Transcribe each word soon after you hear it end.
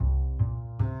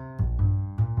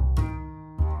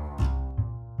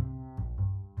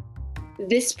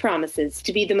This promises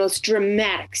to be the most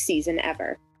dramatic season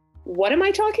ever. What am I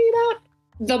talking about?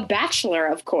 The Bachelor,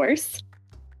 of course.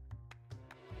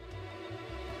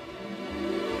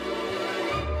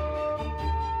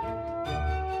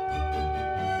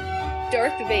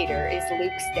 Darth Vader is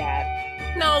Luke's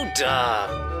dad. No, duh.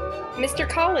 Mr.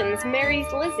 Collins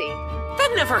marries Lizzie.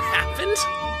 That never happened.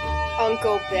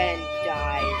 Uncle Ben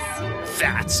dies.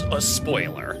 That's a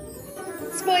spoiler.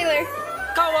 Spoiler.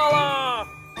 Koala!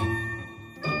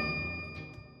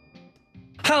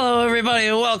 Hello, everybody,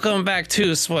 and welcome back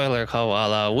to Spoiler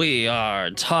Koala. We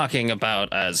are talking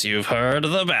about, as you've heard,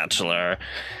 The Bachelor,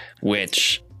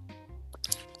 which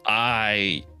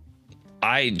I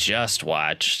just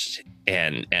watched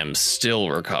and am still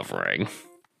recovering.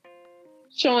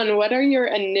 Sean, what are your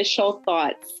initial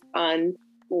thoughts on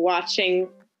watching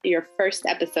your first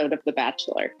episode of The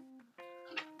Bachelor?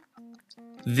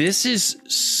 This is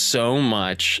so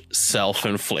much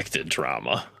self-inflicted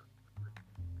drama.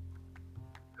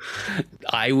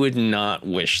 I would not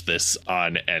wish this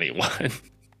on anyone.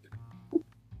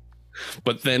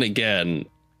 But then again,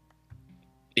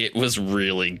 it was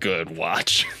really good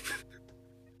watch.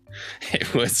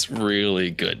 It was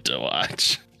really good to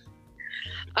watch.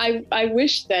 I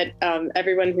wish that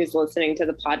everyone who's listening to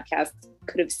the podcast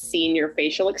could have seen your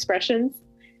facial expressions.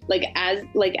 As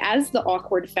the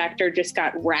awkward factor just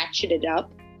got ratcheted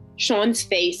up, Sean's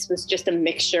face was just a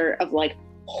mixture of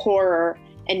horror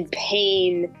and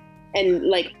pain and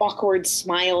awkward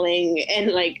smiling,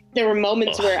 and there were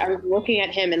moments where I was looking at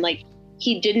him and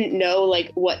he didn't know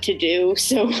what to do,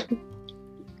 so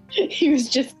he was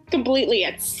just completely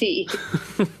at sea.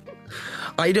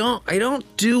 I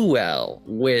don't do well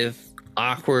with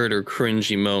awkward or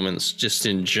cringy moments just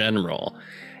in general,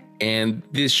 and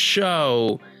this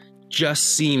show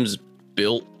just seems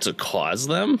built to cause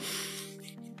them,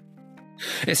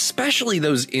 especially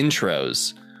those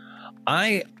intros.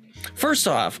 First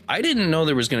off, I didn't know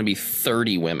there was going to be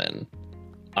 30 women.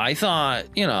 I thought,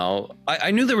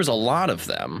 I knew there was a lot of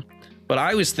them, but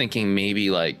I was thinking maybe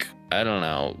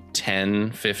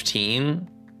 10, 15,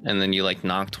 and then you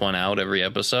knocked one out every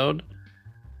episode.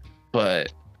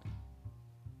 But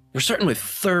we're starting with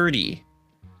 30.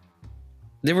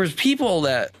 There was people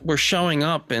that were showing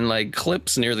up in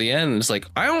clips near the end. It's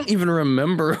I don't even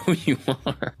remember who you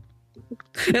are.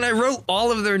 And I wrote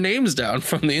all of their names down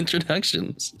from the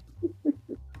introductions.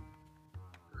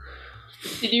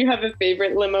 Did you have a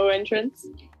favorite limo entrance?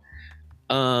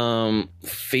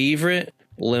 Favorite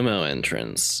limo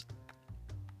entrance.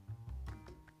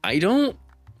 I don't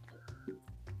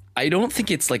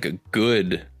think it's a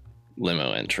good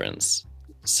limo entrance.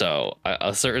 So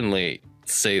I'll certainly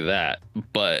say that,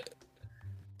 but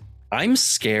I'm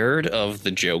scared of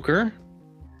the Joker.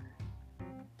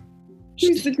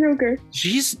 Who's the Joker?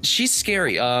 She's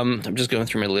scary. I'm just going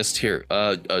through my list here.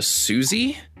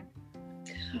 Susie.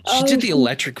 She did the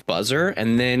electric buzzer,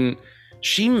 and then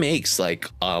she makes a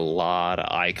lot of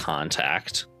eye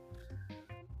contact.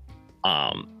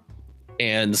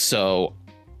 And so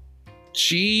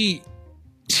she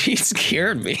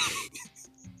scared me.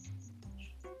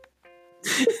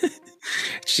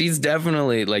 She's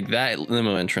definitely that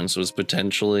limo entrance was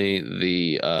potentially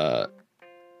the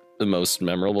most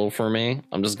memorable for me.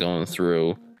 I'm just going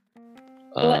through.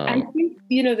 Well, I think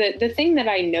the thing that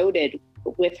I noted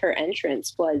with her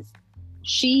entrance was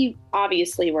she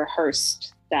obviously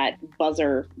rehearsed that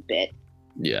buzzer bit.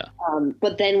 Yeah.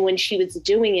 But then when she was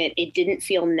doing it, it didn't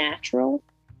feel natural.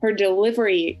 Her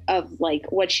delivery of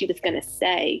what she was going to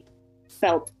say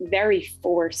felt very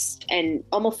forced and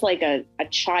almost like a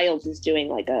child is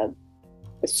doing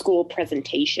a school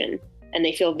presentation, and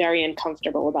they feel very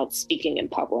uncomfortable about speaking in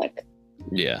public.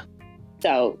 Yeah.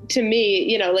 So to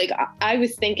me, I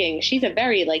was thinking she's a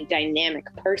very dynamic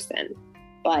person,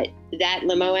 but that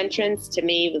limo entrance to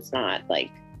me was not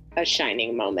a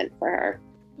shining moment for her.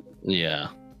 Yeah.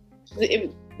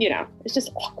 It's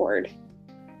just awkward.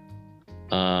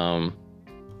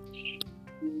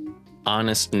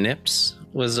 Honest Nips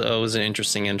was an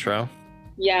interesting intro.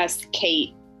 Yes,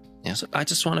 Kate. Yeah, so I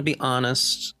just want to be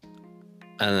honest.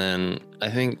 And then I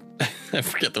think I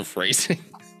forget the phrasing.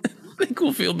 I think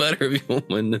we'll feel better if you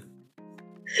win.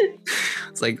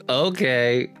 It's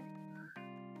okay.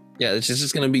 Yeah, she's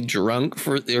just gonna be drunk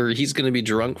he's gonna be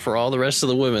drunk for all the rest of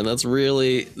the women. That's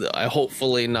really,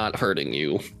 hopefully not hurting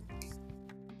you.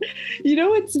 You know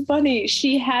what's funny?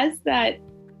 She has that.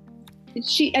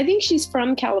 I think she's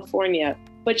from California,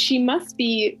 but she must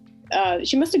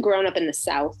have grown up in the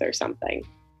South or something,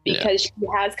 because she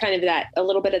has kind of a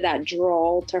little bit of that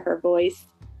drawl to her voice.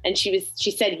 And she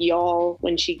said y'all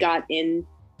when she got into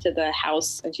the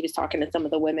house and she was talking to some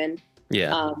of the women.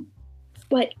 Yeah.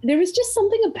 But there was just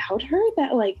something about her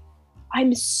that, like,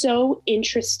 I'm so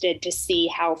interested to see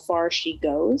how far she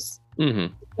goes.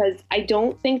 Mm-hmm. Because I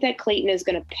don't think that Clayton is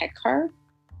going to pick her.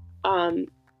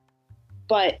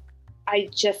 But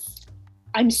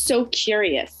I'm so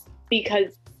curious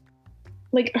because,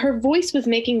 like, her voice was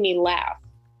making me laugh.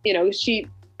 You know,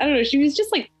 I don't know, she was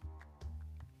just like,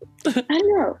 I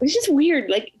don't know, it was just weird.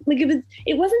 Like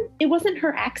it wasn't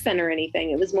her accent or anything.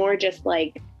 It was more just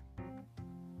like,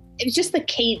 it was just the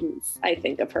cadence, I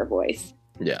think, of her voice.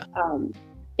 Yeah.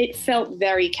 It felt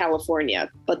very California,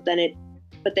 but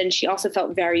then she also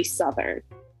felt very Southern.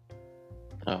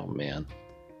 Oh man.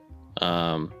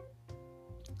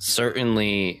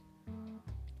 Certainly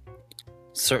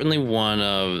one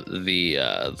of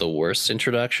the worst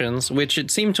introductions, which it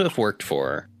seemed to have worked for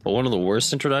her. But one of the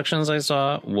worst introductions I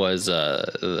saw was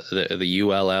the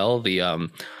ULL, the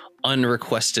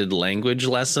unrequested language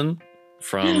lesson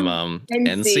from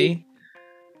NC.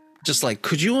 Just like,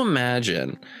 could you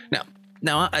imagine?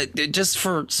 Now, just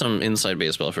for some inside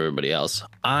baseball for everybody else,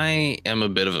 I am a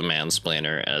bit of a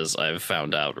mansplainer, as I've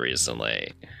found out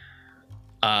recently.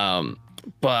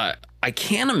 But I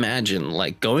can't imagine,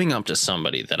 like, going up to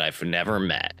somebody that I've never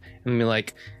met and be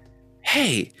like,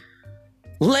 hey,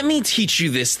 let me teach you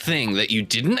this thing that you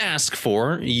didn't ask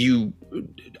for.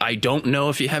 I don't know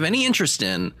if you have any interest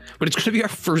in, but it's going to be our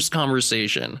first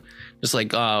conversation. Just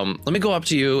like, let me go up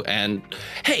to you and,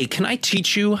 hey, can I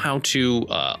teach you how to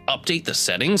update the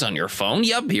settings on your phone?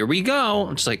 Yep, here we go.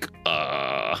 I'm just like,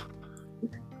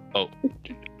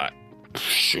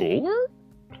 sure?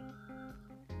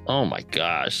 Oh my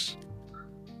gosh.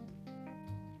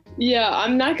 Yeah,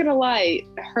 I'm not gonna lie.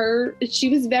 She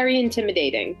was very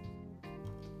intimidating.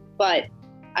 But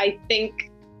I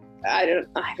think, I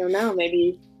don't know,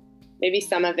 maybe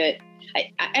some of it,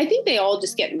 I think they all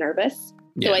just get nervous.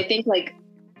 Yeah. So I think, like,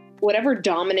 whatever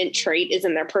dominant trait is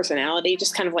in their personality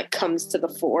just kind of, like, comes to the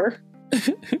fore.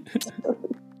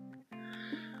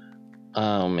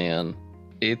 Oh man.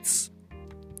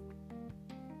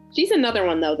 She's another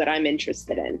one, though, that I'm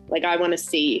interested in. Like, I want to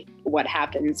see what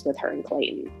happens with her and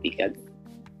Clayton, because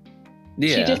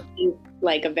she just seems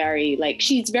like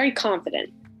she's very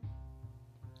confident.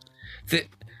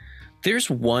 There's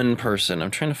one person, I'm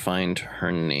trying to find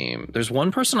her name. There's one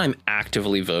person I'm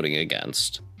actively voting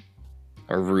against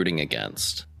or rooting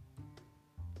against.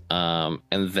 And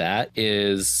that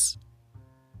is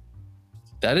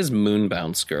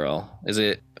Moonbounce Girl. Is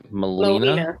it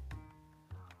Melina?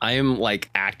 I am, like,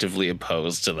 actively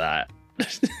opposed to that.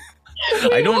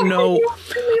 I don't know.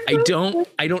 I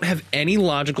don't have any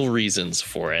logical reasons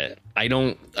for it.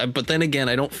 But then again,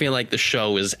 I don't feel like the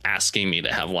show is asking me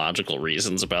to have logical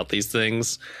reasons about these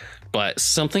things. But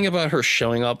something about her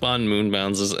showing up on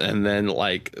Moonbounces and then,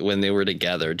 like, when they were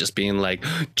together, just being like,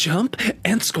 jump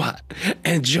and squat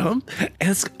and jump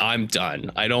and I'm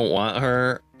done. I don't want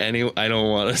her. I don't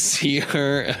want to see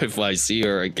her. If I see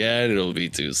her again, it'll be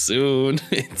too soon.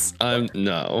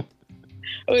 No.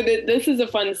 Oh, this is a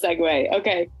fun segue.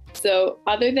 Okay. So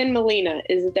other than Melina,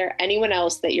 is there anyone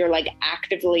else that you're, like,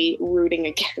 actively rooting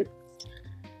against?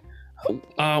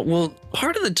 Well,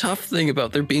 part of the tough thing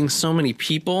about there being so many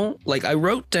people, like, I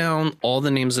wrote down all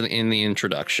the names in the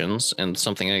introductions and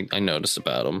something I noticed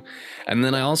about them. And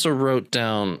then I also wrote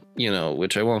down,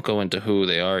 which I won't go into who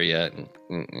they are yet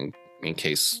in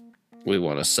case we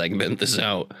want to segment this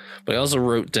out. But I also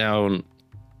wrote down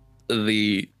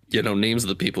the, names of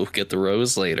the people who get the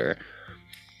rose later.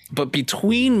 But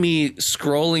between me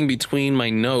scrolling between my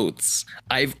notes,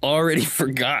 I've already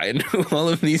forgotten who all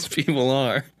of these people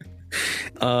are.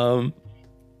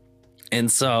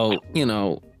 And so,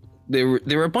 there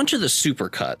were a bunch of the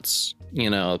supercuts,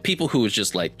 people who was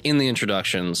just like in the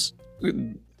introductions,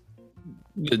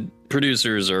 the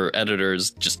producers or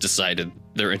editors just decided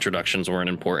their introductions weren't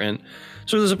important.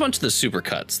 So there's a bunch of the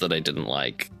supercuts that I didn't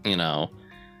like,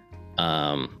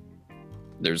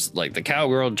 there's like the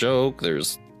cowgirl joke.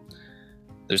 There's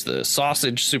the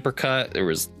sausage supercut. There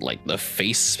was like the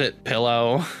face spit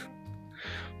pillow.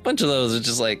 Bunch of those are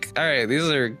just like, all right, these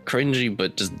are cringy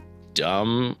but just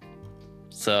dumb,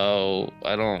 so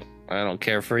I don't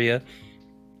care for you.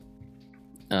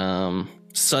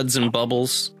 Suds and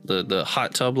Bubbles, the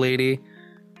hot tub lady,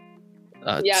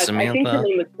 yeah, Samantha. I think her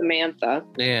name was Samantha.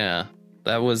 Yeah,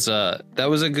 that was a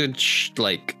good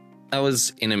that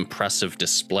was an impressive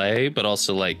display, but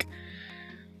also, like,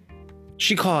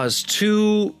 she caused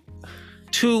two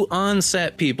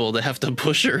on-set people to have to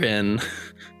push her in.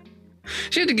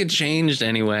 She had to get changed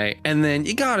anyway. And then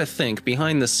you gotta think,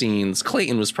 behind the scenes,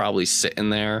 Clayton was probably sitting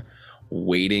there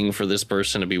waiting for this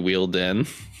person to be wheeled in.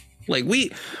 Like,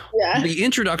 the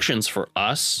introductions for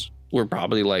us were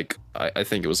probably like, I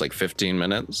think it was like 15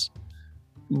 minutes.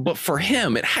 But for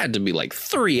him, it had to be like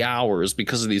 3 hours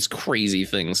because of these crazy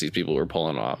things these people were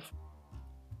pulling off.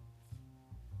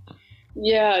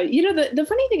 Yeah. You know, the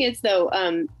funny thing is, though,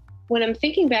 when I'm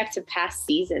thinking back to past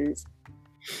seasons,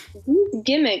 these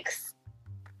gimmicks,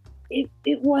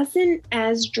 it wasn't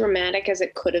as dramatic as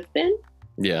it could have been.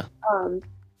 Yeah.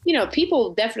 You know,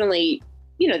 people definitely,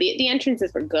 you know, the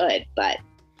entrances were good, but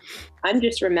I'm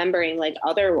just remembering like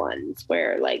other ones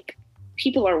where like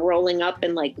people are rolling up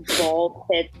in like ball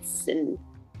pits, and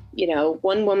you know,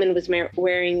 one woman was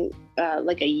wearing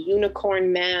like a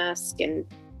unicorn mask, and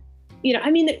you know,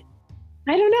 I mean,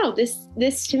 I don't know,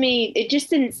 this to me, it just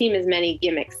didn't seem as many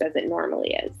gimmicks as it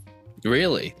normally is.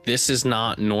 Really? This is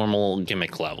not normal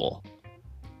gimmick level?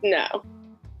 No.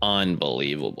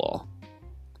 Unbelievable.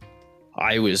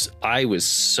 I was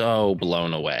so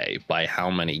blown away by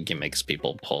how many gimmicks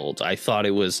people pulled. I thought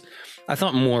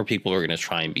more people were going to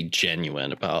try and be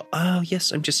genuine about, oh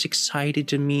yes, I'm just excited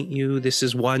to meet you, this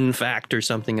is one fact or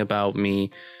something about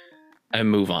me, and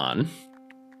move on.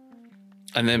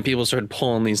 And then people started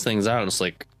pulling these things out, and it's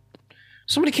like,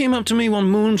 somebody came up to me on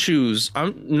moon shoes.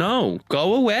 No,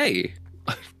 go away.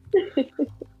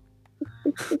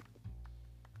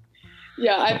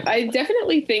 Yeah, I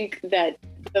definitely think that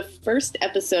the first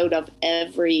episode of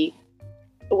every,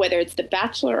 whether it's the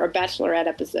Bachelor or Bachelorette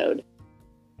episode,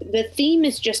 the theme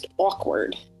is just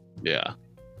awkward. Yeah.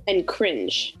 And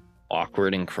cringe.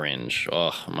 Awkward and cringe.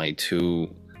 Oh, my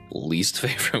two least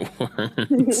favorite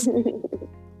words.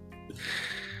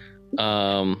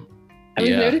 I was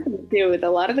noticing too with a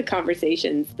lot of the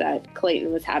conversations that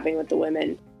Clayton was having with the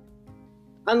women,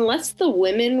 unless the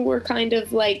women were kind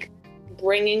of like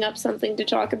bringing up something to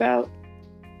talk about,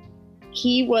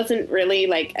 he wasn't really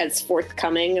like as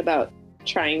forthcoming about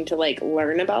trying to like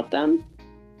learn about them.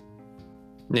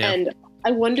 Yeah. And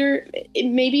I wonder,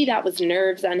 maybe that was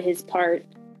nerves on his part.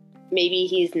 Maybe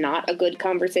he's not a good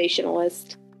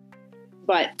conversationalist.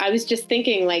 But I was just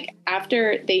thinking, like,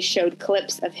 after they showed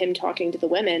clips of him talking to the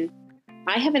women,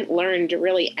 I haven't learned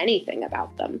really anything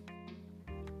about them.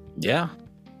 Yeah.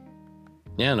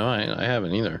 Yeah, no, I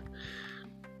haven't either.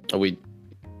 We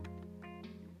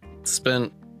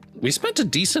spent a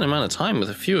decent amount of time with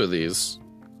a few of these.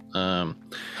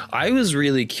 I was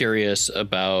really curious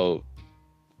about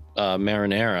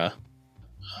Marinara.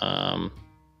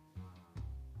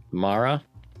 Mara.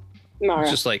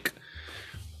 Just like,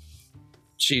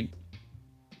 she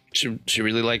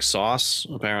really likes sauce,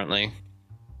 apparently.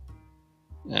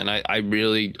 And I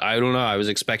don't know, I was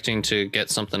expecting to get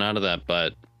something out of that,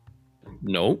 but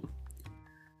nope.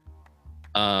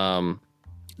 Her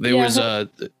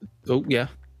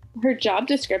job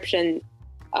description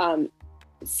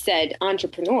said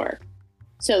entrepreneur.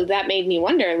 So that made me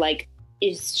wonder, like,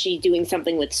 is she doing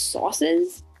something with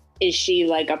sauces? Is she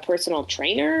like a personal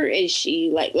trainer? Is she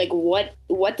like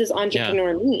what does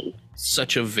entrepreneur mean?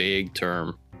 Such a vague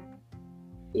term.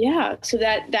 Yeah, so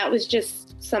that was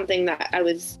just something that I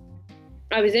was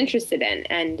interested in,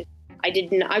 and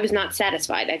I was not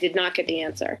satisfied. I did not get the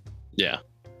answer. Yeah.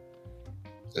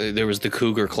 There was the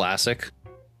Cougar Classic.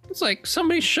 It's like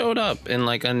somebody showed up in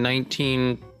like a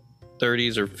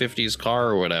 1930s or 50s car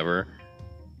or whatever.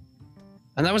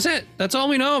 And that was it. That's all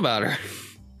we know about her.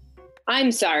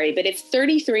 I'm sorry, but if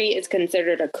 33 is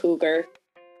considered a cougar,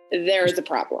 there is a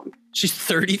problem. She's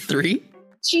 33?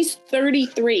 She's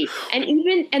 33.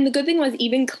 And the good thing was,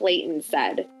 even Clayton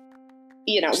said,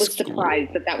 you know, was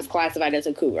surprised that was classified as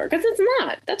a cougar, because it's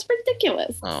not. That's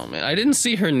ridiculous. Oh man, I didn't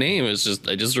see her name.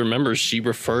 I just remember she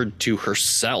referred to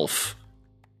herself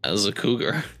as a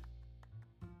cougar,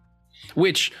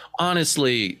 which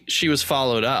honestly, she was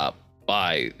followed up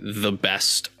by the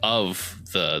best of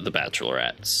the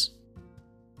Bachelorettes.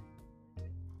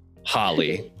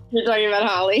 Holly. You're talking about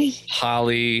Holly?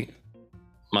 Holly,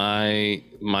 my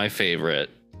favorite.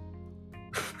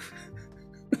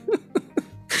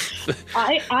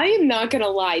 I am not gonna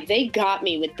lie, they got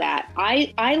me with that.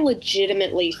 I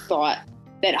legitimately thought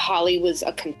that Holly was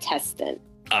a contestant.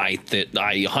 I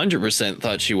 100%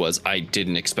 thought she was. I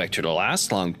didn't expect her to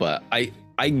last long, but I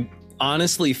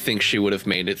honestly think she would have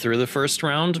made it through the first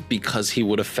round, because he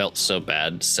would have felt so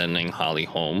bad sending Holly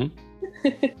home.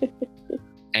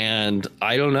 And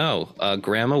I don't know,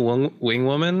 Grandma Wing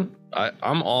Woman,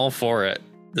 I'm all for it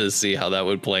to see how that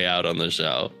would play out on the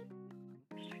show.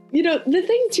 You know, the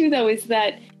thing too, though, is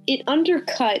that it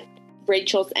undercut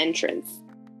Rachel's entrance,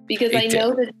 because I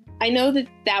know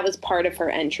that was part of her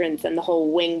entrance and the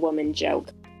whole wing woman joke,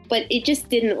 but it just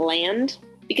didn't land,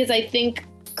 because I think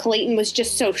Clayton was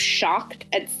just so shocked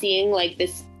at seeing like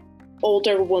this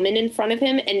older woman in front of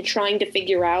him and trying to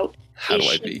figure out How do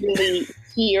I she be really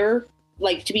here,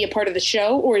 like, to be a part of the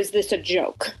show, or is this a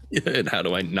joke? and how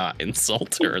do I not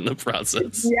insult her in the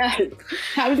process? Yes.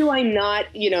 How do I not,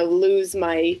 lose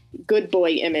my good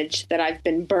boy image that I've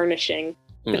been burnishing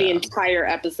for the entire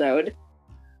episode?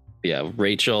 Yeah,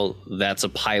 Rachel, that's a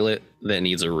pilot that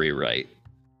needs a rewrite.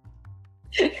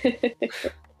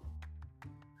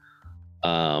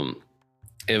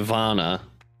 Ivana,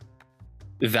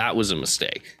 that was a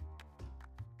mistake.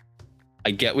 I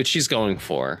get what she's going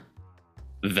for.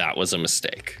 That was a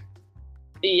mistake.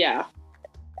 Yeah.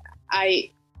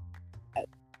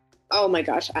 Oh my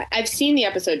gosh. I've seen the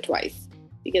episode twice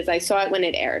because I saw it when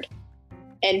it aired.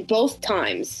 And both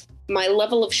times, my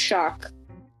level of shock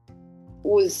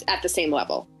was at the same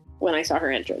level when I saw her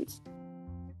entrance.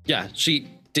 Yeah, she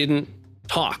didn't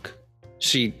talk.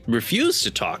 She refused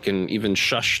to talk and even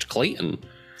shushed Clayton.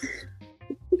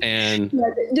 And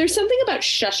there's something about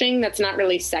shushing that's not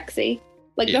really sexy.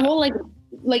 Like the whole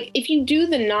like if you do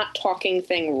the not talking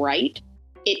thing right,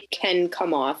 it can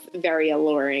come off very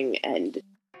alluring and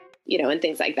and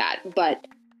things like that. But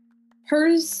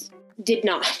hers did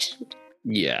not.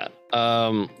 Yeah.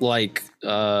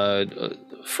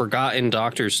 Forgotten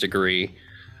doctor's degree.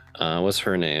 What's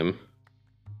her name?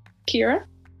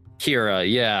 Kira,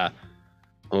 yeah.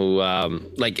 Who,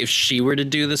 if she were to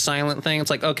do the silent thing, it's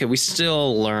like, okay, we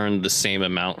still learned the same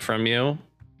amount from you,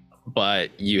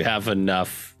 but you have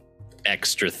enough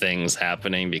extra things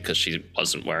happening because she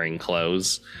wasn't wearing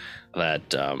clothes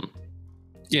that,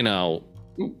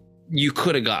 you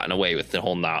could have gotten away with the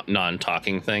whole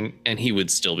non-talking thing and he would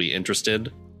still be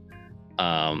interested.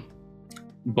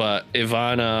 But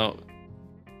Ivana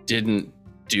didn't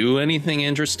do anything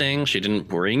interesting. She didn't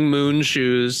bring moon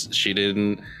shoes. She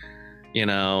didn't,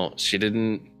 I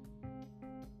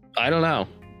don't know.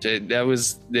 There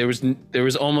was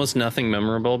almost nothing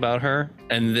memorable about her.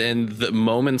 And then the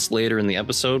moments later in the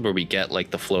episode where we get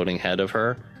like the floating head of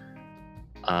her,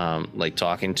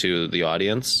 talking to the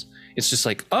audience, it's just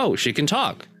like, oh, she can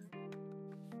talk.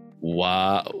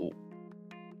 Why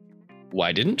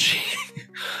didn't she?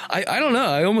 I don't know.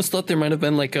 I almost thought there might have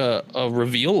been like a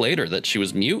reveal later that she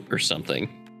was mute or something.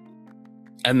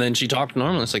 And then she talked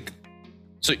normally. It's like,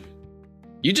 so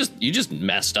you just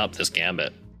messed up this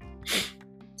gambit.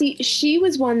 See, she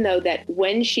was one though that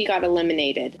when she got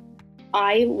eliminated,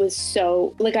 I was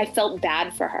so I felt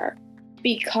bad for her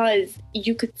because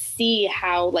you could see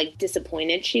how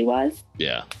disappointed she was.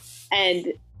 Yeah.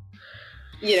 And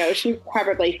she's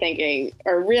probably thinking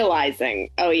or realizing,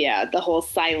 oh yeah, the whole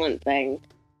silent thing,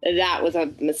 that was a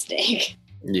mistake.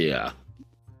 Yeah.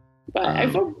 But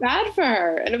I felt bad for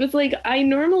her. And it was like, I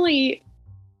normally,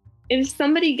 if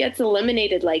somebody gets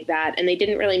eliminated like that and they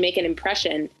didn't really make an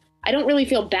impression, I don't really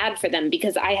feel bad for them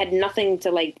because I had nothing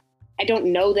to I don't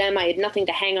know them. I had nothing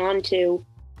to hang on to.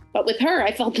 But with her,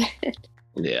 I felt bad.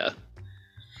 Yeah.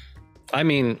 I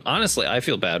mean, honestly, I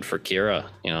feel bad for Kira,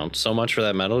 so much for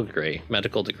that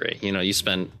medical degree. You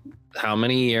spent how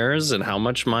many years and how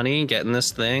much money getting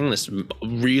this thing, this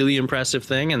really impressive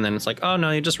thing. And then it's like, oh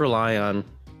no, you just rely on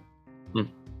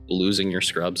losing your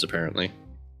scrubs, apparently.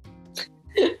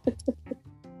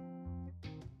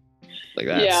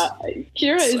 That. Yeah,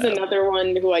 Kira is another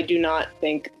one who I do not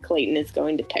think Clayton is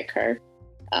going to pick her.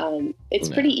 It's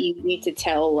pretty easy to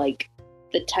tell the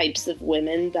types of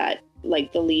women that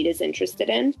the lead is interested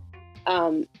in,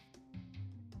 and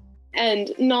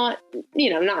not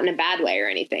not in a bad way or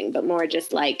anything, but more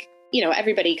just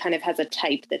everybody kind of has a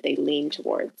type that they lean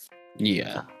towards.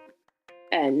 Yeah,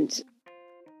 and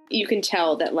you can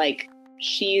tell that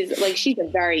she's a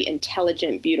very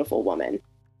intelligent, beautiful woman,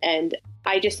 and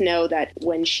I just know that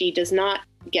when she does not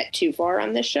get too far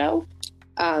on this show,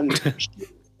 she's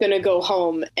gonna go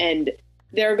home and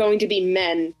there are going to be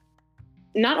men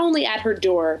not only at her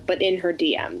door, but in her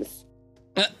DMs.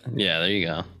 Yeah, there you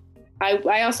go.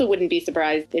 I also wouldn't be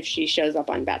surprised if she shows up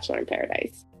on Bachelor in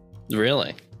Paradise.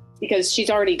 Really? Because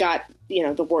she's already got,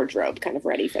 the wardrobe kind of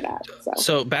ready for that.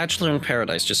 So Bachelor in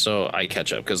Paradise, just so I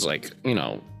catch up, because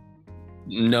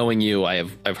knowing you,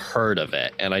 I've heard of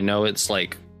it, and I know it's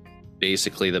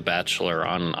basically The Bachelor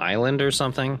on an island or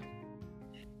something.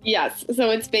 Yes,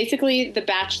 so it's basically The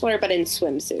Bachelor, but in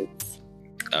swimsuits.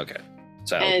 Okay,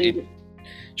 so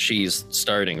she's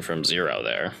starting from zero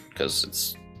there, because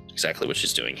it's exactly what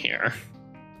she's doing here.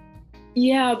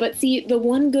 Yeah, but see, the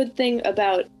one good thing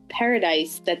about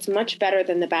Paradise that's much better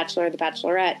than The Bachelor or The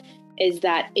Bachelorette is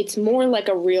that it's more like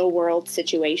a real world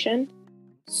situation.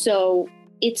 So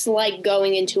it's like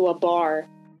going into a bar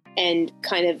and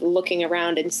kind of looking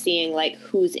around and seeing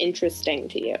who's interesting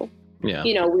to you. Yeah.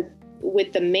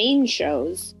 With the main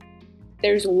shows,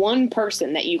 there's one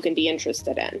person that you can be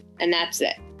interested in, and that's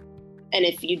it. And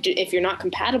if you're not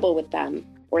compatible with them,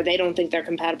 or they don't think they're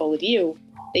compatible with you,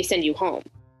 they send you home.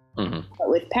 Mm-hmm. But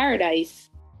with Paradise,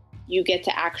 you get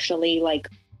to actually like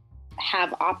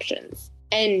have options,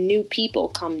 and new people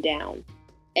come down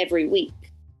every week.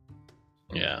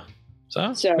 Yeah.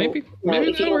 So maybe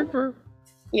if you work for,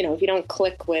 if you don't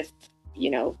click with,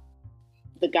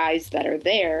 the guys that are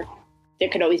there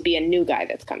could always be a new guy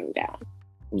that's coming down,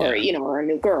 or a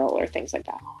new girl, or things like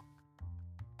that.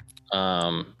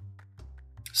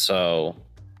 So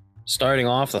starting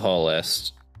off the whole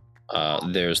list,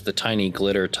 there's the tiny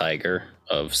glitter tiger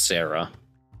of Sarah.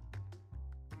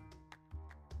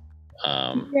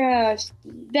 Yeah,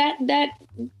 that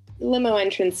limo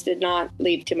entrance did not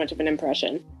leave too much of an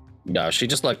impression. No, she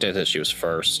just looked at it. She was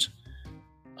first.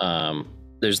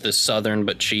 There's the southern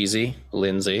but cheesy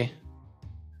Lindsay.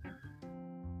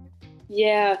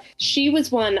 Yeah, she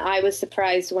was one I was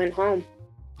surprised went home.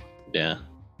 Yeah.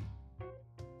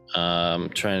 Trying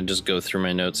to just go through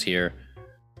my notes here.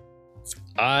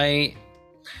 The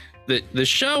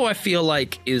show, I feel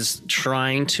like, is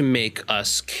trying to make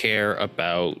us care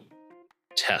about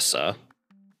Tessa.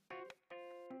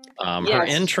 Yes. Her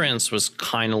entrance was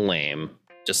kind of lame.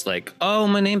 Just like, oh,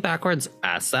 my name backwards,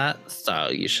 Asa, so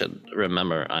you should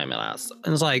remember I'm an ass.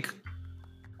 And it's like,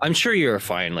 I'm sure you're a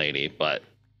fine lady, but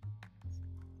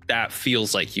that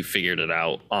feels like you figured it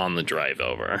out on the drive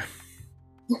over.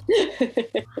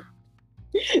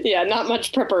 Yeah, not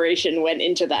much preparation went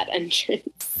into that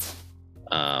entrance.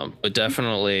 But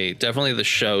definitely the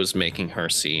show's making her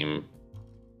seem,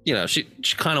 she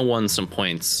kind of won some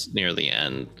points near the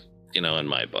end, in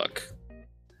my book.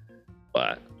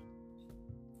 But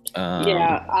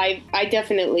yeah, I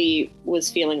definitely was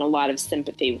feeling a lot of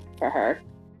sympathy for her,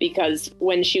 because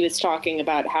when she was talking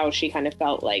about how she kind of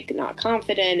felt like not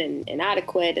confident and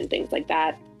inadequate and things like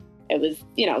that, it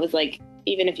was like,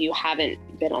 even if you haven't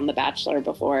been on The Bachelor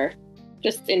before,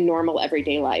 just in normal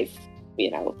everyday life,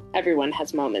 everyone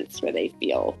has moments where they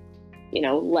feel,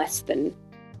 less than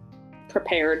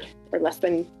prepared or less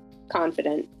than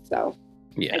confident. So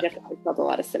yeah, I definitely felt a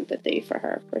lot of sympathy for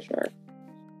her, for sure.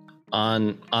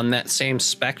 On that same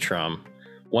spectrum,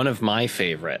 one of my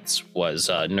favorites was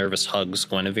Nervous Hugs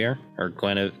Guinevere, or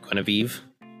Guinevere.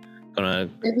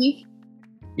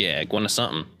 Yeah, Gwen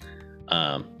something.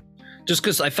 Just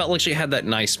because I felt like she had that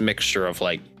nice mixture of,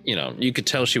 like, you could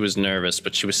tell she was nervous,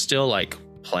 but she was still like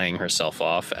playing herself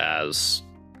off as,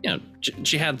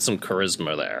 she had some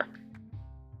charisma there.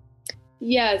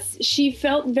 Yes, she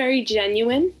felt very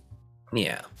genuine.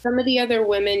 Yeah. Some of the other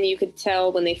women, you could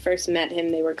tell when they first met him,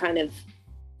 they were kind of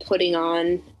putting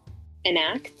on an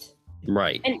act.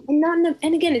 Right.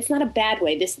 And again, it's not a bad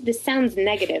way. This sounds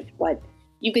negative, but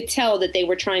you could tell that they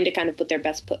were trying to kind of put their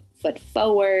best foot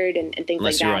forward and things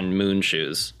Unless like that. you're on moon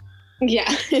shoes.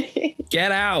 Yeah.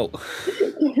 Get out.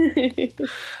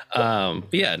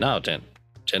 Yeah, no,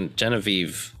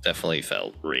 Genevieve definitely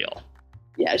felt real.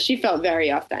 Yeah, she felt very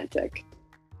authentic.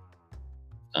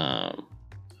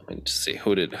 Let me just see,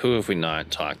 who have we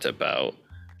not talked about?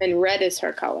 And red is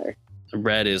her color.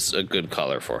 Red is a good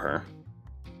color for her.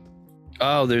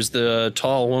 Oh, there's the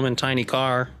tall woman, tiny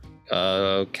car,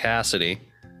 Cassidy.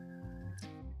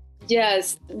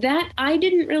 Yes, that I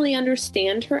didn't really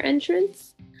understand her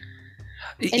entrance.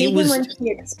 And even when she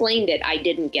explained it, I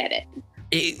didn't get it.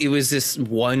 It was this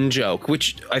one joke,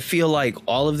 which I feel like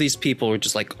all of these people were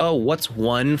just like, oh, what's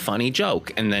one funny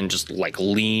joke? And then just like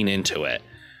lean into it.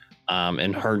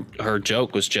 And her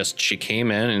joke was just, she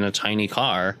came in a tiny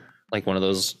car, like one of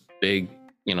those big,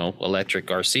 electric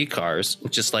RC cars.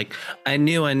 Just like, I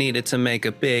knew I needed to make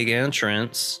a big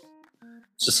entrance.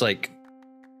 It's just like,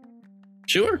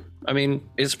 sure. I mean,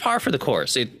 it's par for the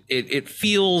course. It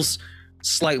feels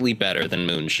slightly better than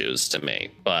Moon Shoes to me,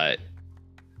 but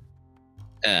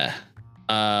and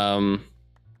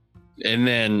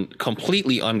then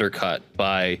completely undercut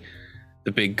by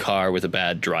the big car with a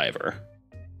bad driver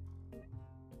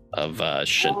of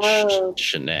Shanae.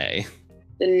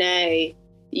 Shanae,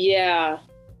 yeah.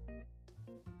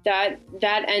 That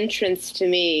entrance to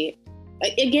me,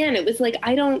 again, it was like,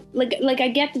 I don't like I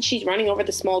get that she's running over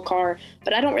the small car,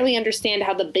 but I don't really understand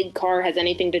how the big car has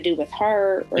anything to do with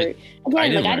her. Or again, I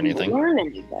didn't learn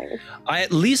anything. I,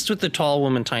 at least with the tall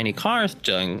woman, tiny car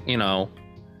thing,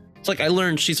 it's like I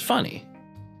learned she's funny.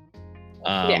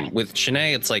 With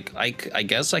Shanae, it's like I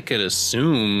guess I could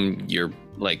assume you're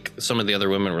like, some of the other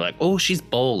women were like, oh, she's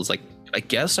bold. It's like, I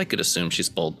guess I could assume she's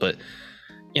bold, but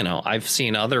I've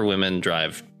seen other women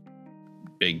drive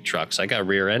big trucks. I got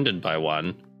rear-ended by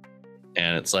one,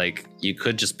 and it's like, you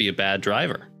could just be a bad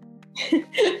driver.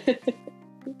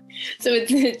 So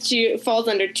she falls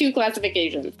under two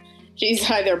classifications: She's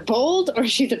either bold or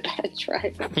she's a bad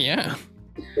driver. Yeah.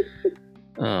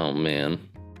 Oh man.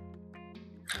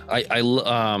 I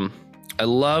love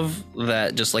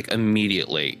that just like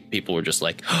immediately people were just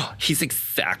like, oh, he's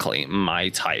exactly my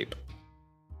type.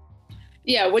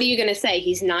 Yeah, what are you gonna say?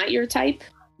 He's not your type?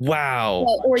 Wow.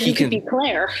 Well, or you could be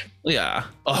Claire. Yeah.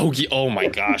 Oh my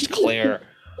gosh, Claire.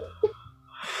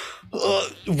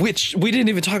 Which we didn't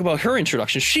even talk about her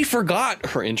introduction. She forgot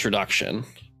her introduction.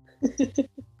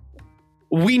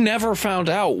 We never found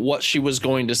out what she was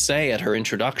going to say at her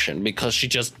introduction because she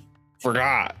just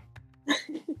forgot.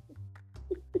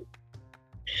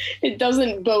 It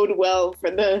doesn't bode well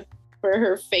for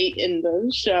her fate in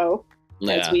the show,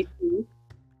 as we see.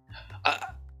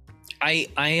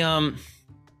 I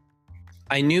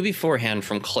knew beforehand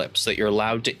from clips that you're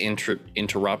allowed to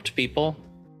interrupt people.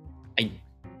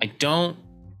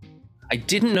 I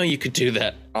didn't know you could do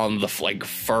that on the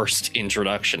first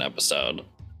introduction episode.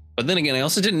 But then again, I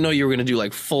also didn't know you were going to do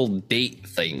like full date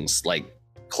things like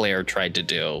Claire tried to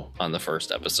do on the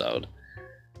first episode.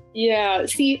 Yeah,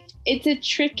 see, it's a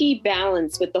tricky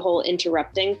balance with the whole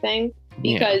interrupting thing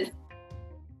because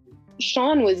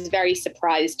Sean was very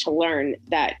surprised to learn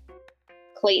that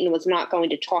Clayton was not going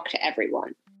to talk to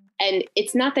everyone. And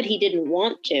it's not that he didn't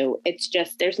want to, it's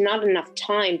just there's not enough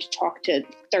time to talk to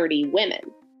 30 women.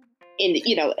 And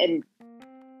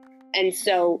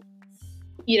so,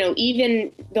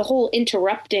 even the whole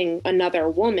interrupting another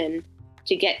woman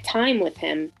to get time with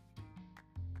him,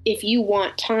 if you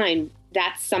want time,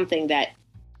 that's something that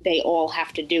they all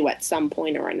have to do at some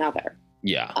point or another.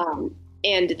 Yeah.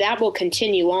 And that will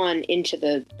continue on into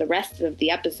the rest of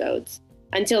the episodes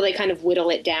until they kind of whittle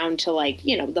it down to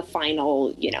the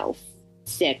final,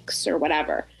 6 or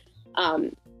whatever.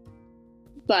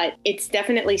 But it's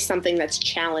definitely something that's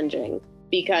challenging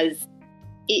because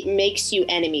it makes you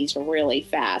enemies really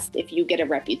fast if you get a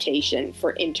reputation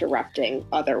for interrupting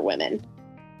other women.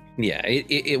 Yeah,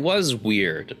 it was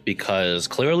weird because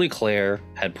clearly Claire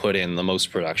had put in the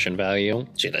most production value.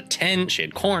 She had a tent, she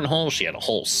had cornhole, she had a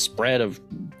whole spread of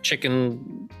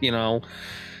chicken,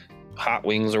 hot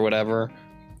wings or whatever.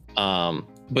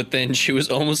 But then she was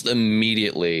almost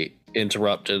immediately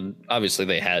interrupted. Obviously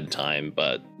they had time,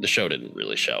 but the show didn't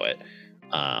really show it.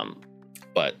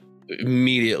 But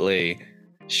immediately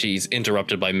she's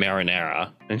interrupted by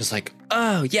marinara and it's like,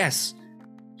 oh yes,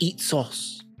 eat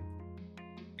sauce.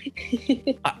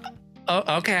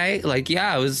 Okay,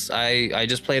 I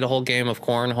just played a whole game of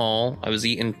cornhole. I was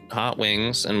eating hot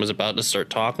wings and was about to start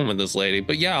talking with this lady,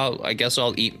 but yeah, I guess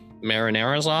I'll eat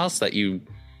marinara sauce that you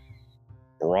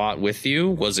brought with you.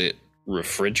 Was it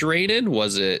refrigerated?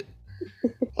 Was it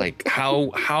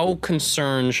how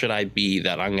concerned should I be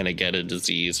that I'm gonna get a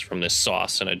disease from this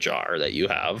sauce in a jar that you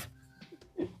have?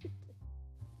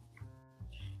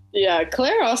 Yeah,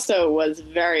 Claire also was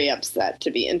very upset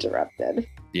to be interrupted.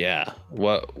 Yeah.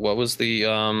 What was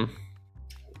the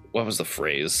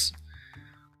phrase?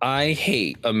 I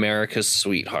hate America's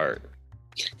sweetheart.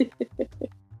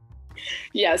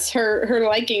 Yes, her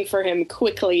liking for him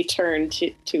quickly turned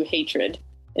to hatred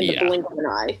in the blink of an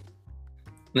eye.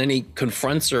 And then he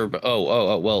confronts her.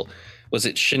 Well, was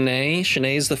it Shanae?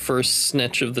 Shanae's the first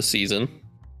snitch of the season.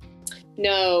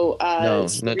 No,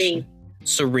 Serene.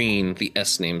 Serene, the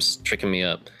S name's tricking me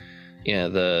up. Yeah,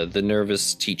 the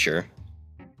nervous teacher.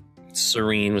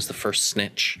 Serene was the first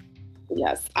snitch.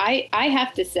 Yes, I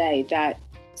have to say that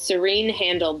Serene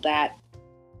handled that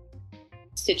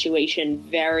situation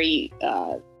very,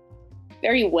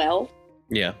 very well.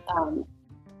 Yeah.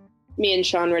 Me and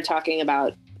Sean were talking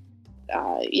about,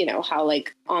 how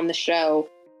on the show,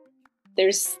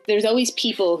 there's always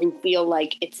people who feel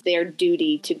like it's their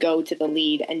duty to go to the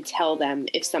lead and tell them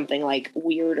if something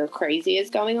weird or crazy is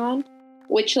going on,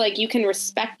 which you can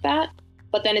respect that.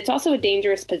 But then it's also a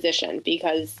dangerous position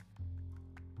because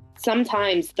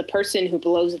sometimes the person who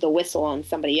blows the whistle on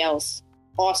somebody else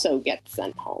also gets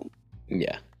sent home.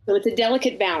 Yeah. So it's a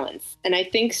delicate balance. And I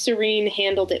think Serene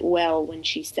handled it well when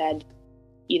she said,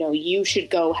 you should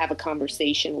go have a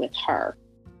conversation with her.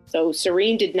 So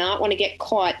Serene did not want to get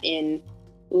caught in,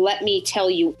 let me tell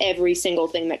you every single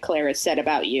thing that Claire has said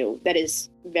about you. That is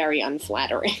very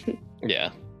unflattering. Yeah.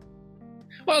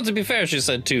 Well, to be fair, she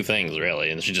said 2 things,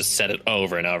 really, and she just said it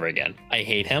over and over again. I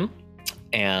hate him,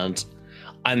 and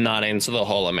I'm not into the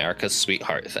whole America's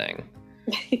sweetheart thing.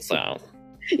 So...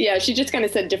 Yeah, she just kind of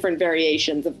said different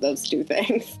variations of those 2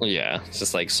 things. Yeah, it's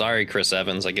just sorry, Chris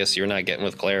Evans, I guess you're not getting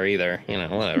with Claire either.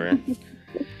 Whatever.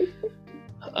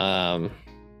 But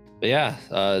yeah,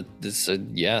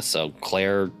 so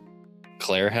Claire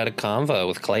had a convo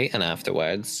with Clayton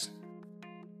afterwards.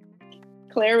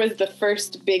 Claire was the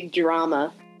first big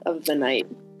drama of the night.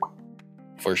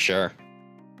 For sure.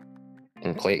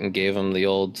 And Clayton gave him the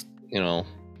old,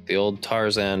 the old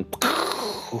Tarzan.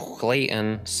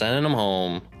 Clayton sending him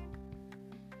home.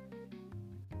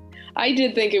 I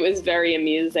did think it was very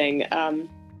amusing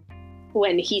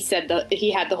when he said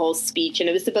he had the whole speech, and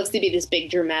it was supposed to be this big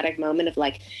dramatic moment of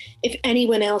like, if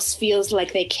anyone else feels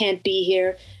like they can't be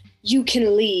here, you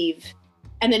can leave.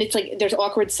 And then it's like there's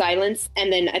awkward silence,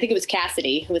 and then I think it was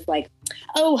Cassidy who was like,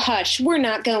 "Oh hush, we're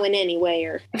not going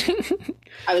anywhere."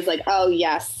 I was like, "Oh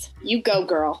yes, you go,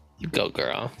 girl." You go,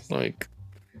 girl. Like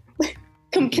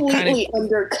completely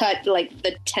undercut like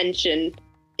the tension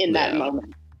in that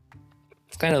moment.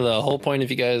 It's kind of the whole point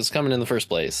of you guys coming in the first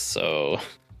place, so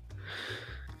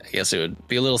I guess it would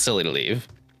be a little silly to leave.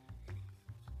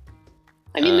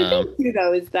 I mean, the thing too,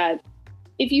 though, is that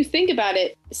if you think about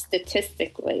it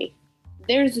statistically,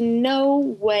 there's no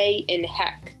way in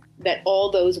heck that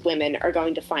all those women are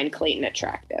going to find Clayton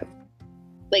attractive.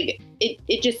 Like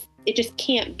it just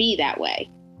can't be that way.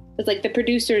 It's like the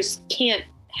producers can't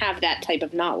have that type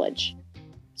of knowledge.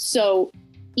 So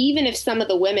even if some of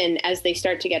the women, as they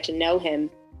start to get to know him,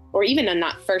 or even on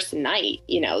that first night,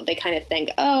 they kind of think,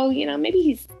 oh, maybe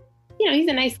he's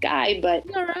a nice guy, but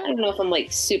I don't know if I'm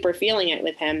like super feeling it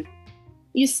with him.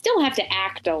 You still have to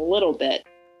act a little bit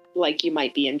like you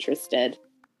might be interested,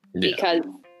 because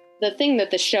the thing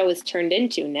that the show has turned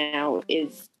into now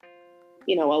is,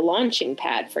 a launching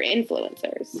pad for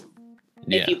influencers.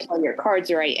 If you play your cards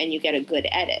right and you get a good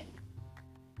edit.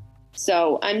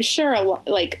 So I'm sure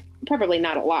probably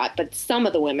not a lot, but some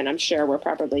of the women I'm sure were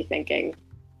probably thinking,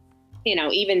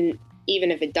 even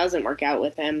if it doesn't work out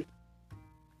with him,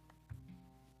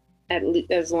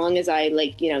 as long as I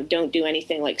don't do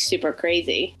anything like super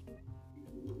crazy,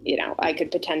 I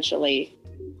could potentially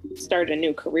start a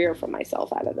new career for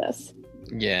myself out of this.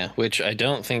 Yeah, which I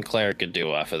don't think Claire could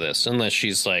do off of this, unless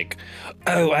she's like,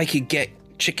 oh, I could get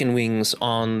chicken wings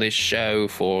on this show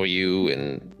for you,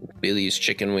 and Billy's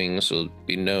Chicken Wings will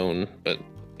be known. But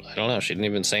I don't know. She didn't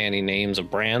even say any names of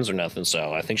brands or nothing,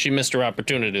 so I think she missed her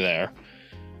opportunity there.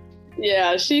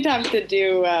 Yeah, she'd have to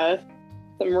do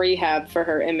some rehab for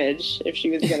her image if she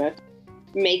was gonna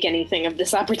make anything of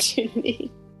this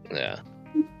opportunity. Yeah.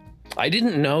 I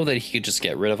didn't know that he could just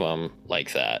get rid of them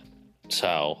like that.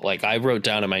 So, I wrote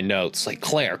down in my notes,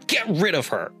 Claire, get rid of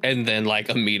her. And then,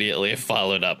 immediately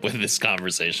followed up with this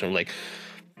conversation. I'm like,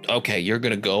 okay, you're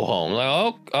going to go home.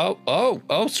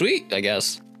 Oh, sweet, I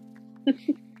guess.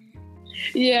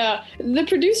 Yeah, the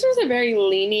producers are very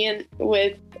lenient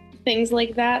with things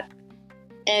like that.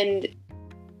 And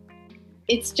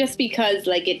it's just because,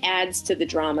 it adds to the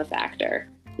drama factor.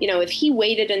 If he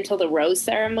waited until the rose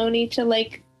ceremony to,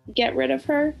 get rid of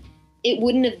her, it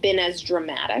wouldn't have been as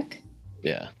dramatic.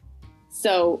 Yeah.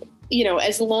 So,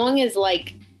 as long as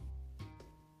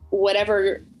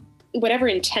whatever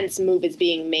intense move is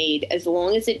being made, as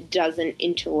long as it doesn't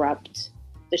interrupt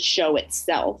the show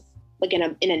itself, in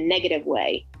a negative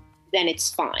way, then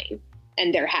it's fine.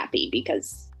 And they're happy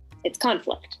because it's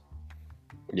conflict.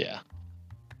 Yeah.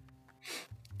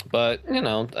 But,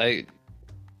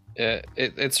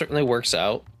 it certainly works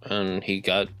out, and he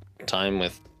got time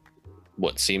with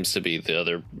what seems to be the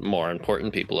other more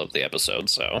important people of the episode,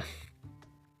 so.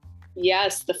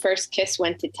 Yes, the first kiss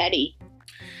went to Teddy.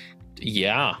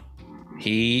 Yeah.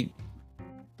 He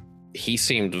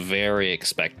seemed very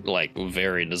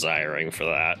very desiring for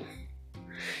that.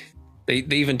 They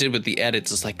even did with the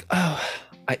edits, it's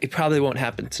it probably won't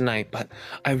happen tonight, but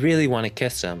I really want to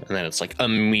kiss him. And then it's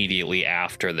immediately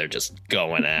after they're just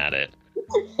going at it.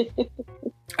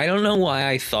 I don't know why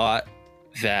I thought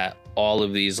that all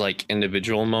of these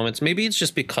individual moments, maybe it's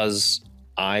just because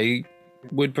I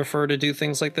would prefer to do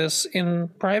things like this in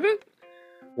private,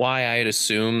 why I'd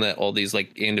assume that all these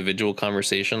individual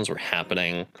conversations were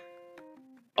happening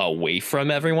away from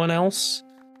everyone else.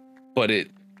 But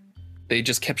they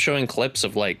just kept showing clips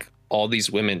of all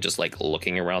these women just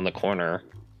looking around the corner,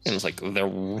 and it's they're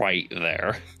right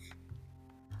there.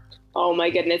 Oh my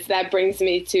goodness, that brings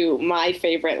me to my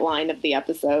favorite line of the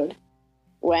episode.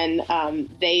 When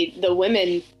the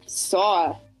women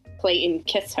saw Clayton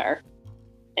kiss her,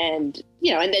 and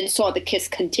and then saw the kiss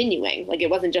continuing, it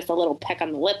wasn't just a little peck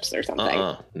on the lips or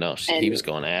something. No, he was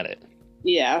going at it.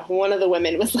 Yeah, one of the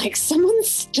women was like, "Someone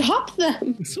stop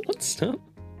them!" Someone stop.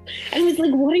 And I was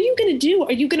like, "What are you gonna do?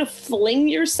 Are you gonna fling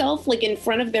yourself in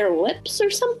front of their lips or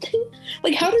something?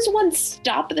 How does one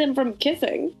stop them from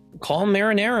kissing?" Call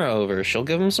Marinara over. She'll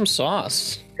give him some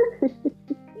sauce.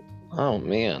 Oh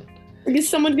man. Is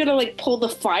someone gonna pull the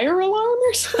fire alarm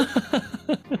or something?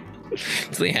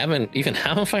 Do they even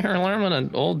have a fire alarm on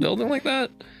an old building like that?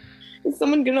 Is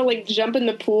someone gonna jump in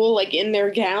the pool in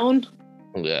their gown?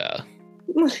 Yeah.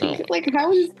 Like how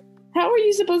are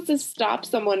you supposed to stop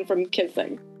someone from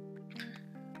kissing?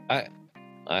 I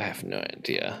have no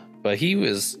idea. But he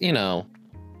was,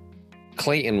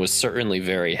 Clayton was certainly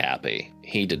very happy.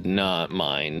 He did not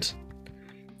mind.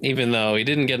 Even though he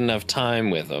didn't get enough time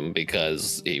with him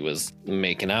because he was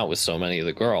making out with so many of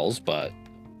the girls, but...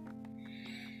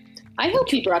 I hope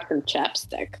he brought some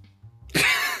chapstick.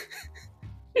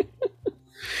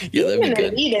 Yeah, that'd be good. He's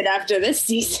gonna need it after this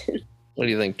season. What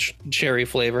do you think? Cherry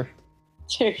flavor?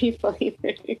 Cherry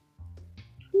flavor.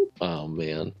 Oh,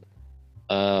 man.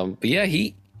 But yeah,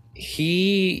 he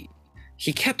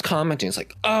kept commenting. It's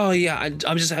like, oh yeah,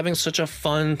 I'm just having such a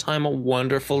fun time, a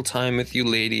wonderful time with you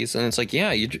ladies. And it's like,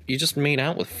 yeah, you just made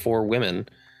out with 4 women.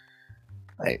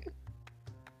 I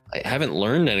haven't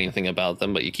learned anything about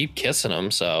them, but you keep kissing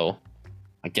them, so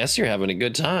I guess you're having a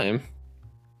good time.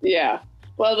 Yeah.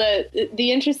 Well,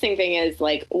 the interesting thing is,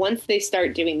 like, once they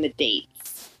start doing the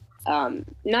dates,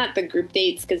 not the group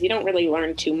dates, because you don't really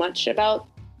learn too much about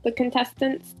the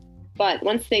contestants, but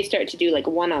once they start to do like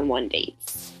one-on-one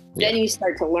dates, then you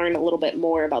start to learn a little bit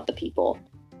more about the people.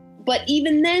 But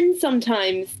even then,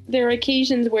 sometimes there are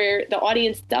occasions where the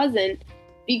audience doesn't,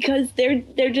 because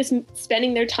they're just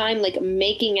spending their time like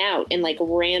making out in like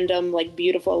random, like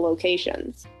beautiful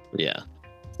locations. Yeah.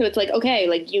 So it's like, okay,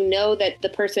 like, that the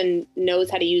person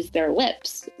knows how to use their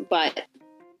lips, but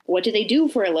what do they do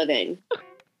for a living?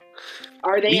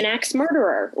 Are they an axe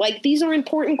murderer? Like, these are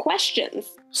important questions.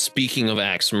 Speaking of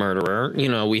axe murderer,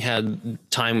 we had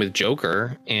time with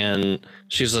Joker, and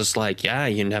she's just like, yeah,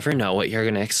 you never know what you're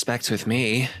going to expect with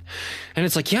me. And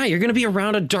it's like, yeah, you're going to be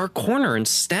around a dark corner and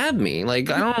stab me.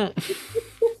 Like, I don't...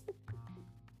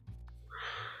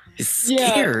 He's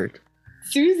scared. Yeah.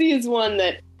 Susie is one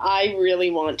that I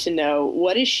really want to know,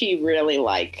 what is she really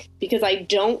like? Because I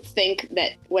don't think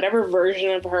that whatever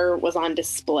version of her was on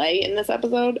display in this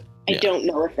episode, I don't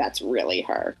know if that's really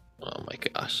her. Oh my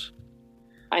gosh.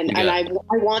 And I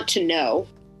want to know.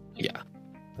 Yeah.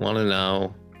 Want to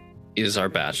know, is our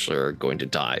Bachelor going to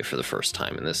die for the first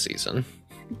time in this season?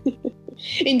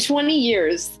 In 20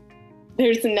 years,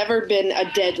 there's never been a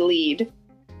dead lead.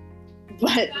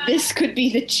 But this could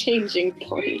be the changing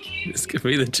point. This could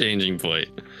be the changing point.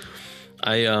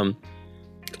 I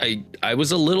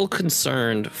was a little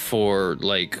concerned for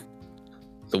like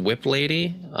the whip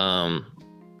lady,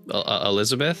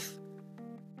 Elizabeth.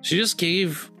 She just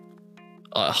gave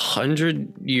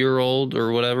 100-year-old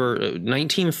or whatever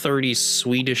 1930s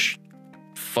Swedish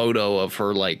photo of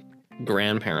her like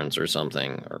grandparents or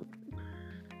something.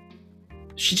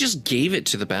 She just gave it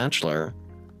to the Bachelor.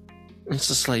 It's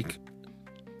just like,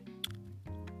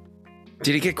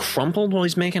 did it get crumpled while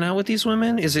he's making out with these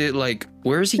women? Is it like,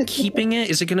 where is he keeping it?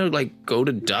 Is it going to like go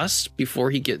to dust before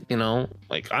he get,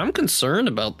 like, I'm concerned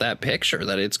about that picture,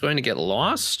 that it's going to get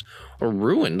lost or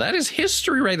ruined. That is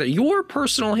history right there. Your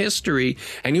personal history.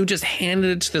 And you just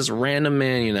handed it to this random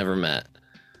man you never met.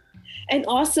 And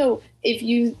also, if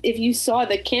you saw,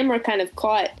 the camera kind of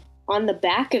caught on the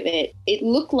back of it, it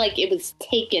looked like it was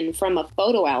taken from a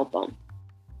photo album.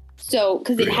 So,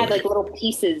 because it had like little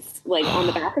pieces like on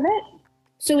the back of it.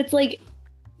 So it's like,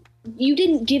 you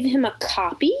didn't give him a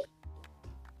copy?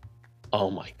 Oh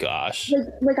my gosh.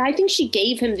 Like I think she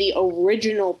gave him the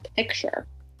original picture.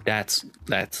 That's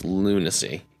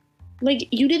lunacy. Like,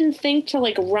 you didn't think to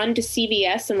like run to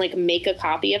CVS and like make a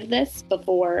copy of this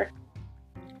before,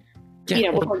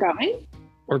 before going?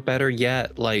 Or better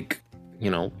yet, like,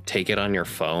 take it on your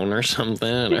phone or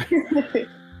something.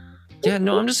 Yeah,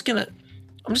 no, I'm just gonna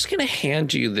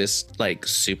hand you this like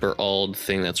super old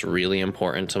thing that's really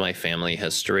important to my family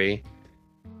history,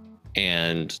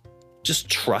 and just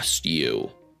trust you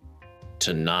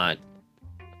to not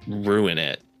ruin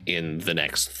it in the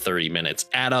next 30 minutes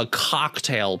at a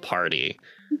cocktail party.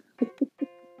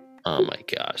 Oh my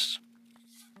gosh.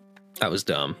 That was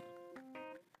dumb.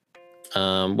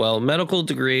 Well, medical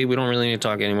degree, we don't really need to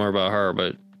talk anymore about her,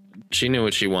 but she knew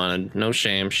what she wanted. No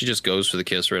shame. She just goes for the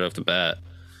kiss right off the bat.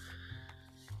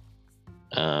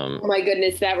 Oh my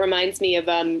goodness, that reminds me of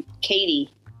Katie.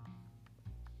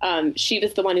 She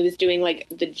was the one who was doing like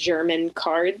the German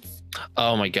cards.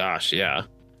 Oh my gosh, yeah.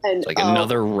 And like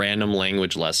another random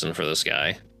language lesson for this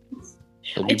guy.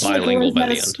 He'll be it's bilingual like by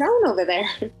the end. Stone over there.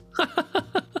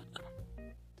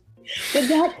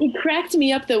 But it cracked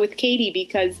me up though with Katie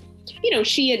because,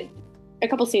 she had a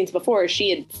couple scenes before, she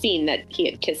had seen that he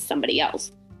had kissed somebody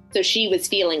else. So she was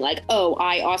feeling like, oh,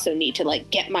 I also need to like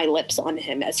get my lips on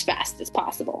him as fast as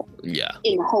possible. Yeah.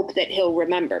 In the hope that he'll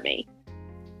remember me.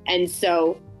 And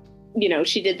so,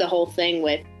 she did the whole thing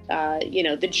with,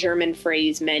 the German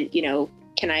phrase meant,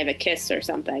 can I have a kiss or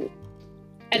something?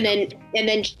 And then, and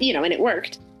it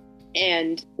worked.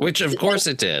 And which of course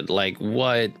it did. Like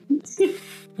what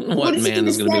What is he man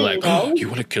is gonna be say, like, bro? oh, you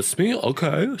wanna kiss me?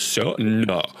 Okay, sure.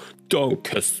 No, don't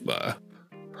kiss me.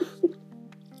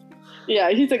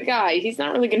 Yeah, he's a guy. He's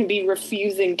not really going to be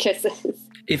refusing kisses.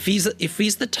 If he's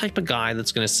the type of guy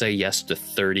that's gonna say yes to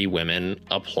 30 women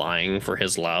applying for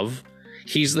his love,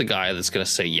 he's the guy that's gonna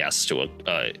say yes to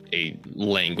a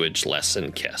language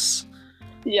lesson kiss.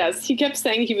 Yes, he kept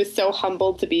saying he was so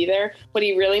humbled to be there. What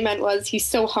he really meant was he's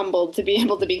so humbled to be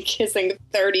able to be kissing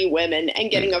 30 women and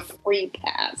getting a free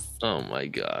pass. Oh my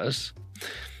gosh.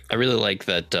 I really like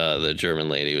that the German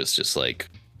lady was just like,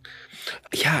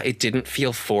 yeah, it didn't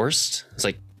feel forced. It's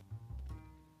like,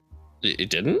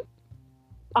 it didn't?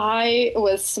 I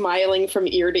was smiling from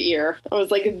ear to ear. I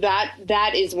was like,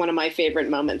 that is one of my favorite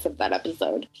moments of that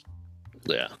episode.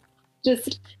 Yeah.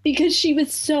 Just because she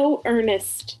was so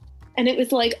earnest. And it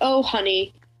was like, oh,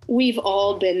 honey, we've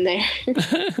all been there.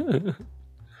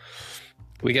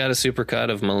 We got a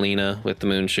supercut of Melina with the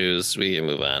moon shoes. We can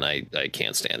move on. I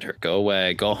can't stand her. Go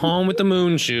away. Go home with the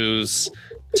moon shoes.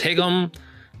 Take them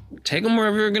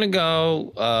wherever you're going to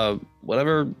go.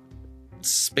 Whatever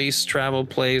space travel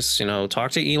place,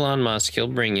 talk to Elon Musk. He'll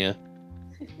bring you.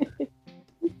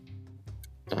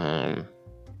 My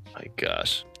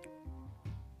gosh.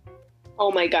 Oh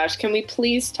my gosh, can we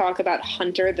please talk about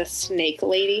Hunter, the snake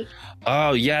lady?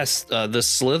 Oh, yes. The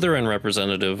Slytherin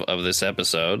representative of this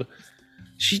episode.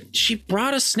 She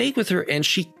brought a snake with her, and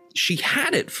she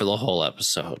had it for the whole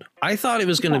episode. I thought it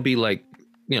was going to be like,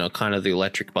 kind of the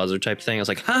electric buzzer type thing. I was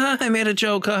like, ha, I made a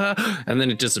joke, ha, and then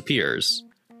it disappears.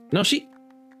 No, she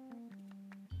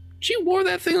wore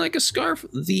that thing like a scarf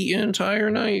the entire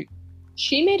night.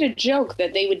 She made a joke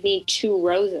that they would need 2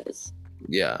 roses.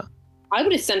 Yeah. I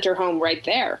would have sent her home right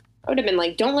there. I would have been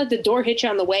like, don't let the door hit you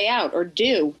on the way out, or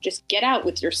just get out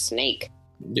with your snake.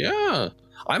 Yeah.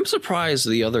 I'm surprised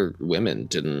the other women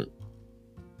didn't,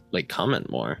 comment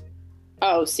more.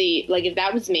 Oh, see, if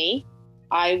that was me,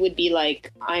 I would be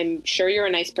like, I'm sure you're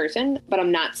a nice person, but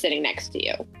I'm not sitting next to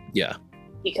you. Yeah.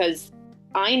 Because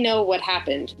I know what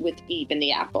happened with Eve and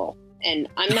the apple, and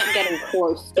I'm not getting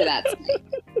close to that snake.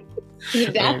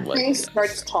 If that thing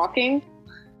starts talking,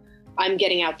 I'm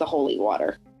getting out the holy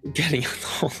water. Getting out the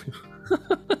holy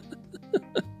water.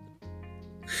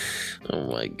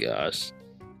 Oh my gosh.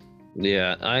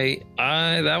 Yeah, I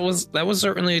that was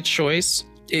certainly a choice.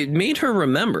 It made her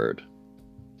remembered.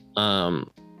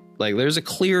 There's a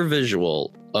clear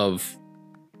visual of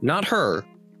not her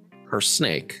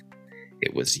snake.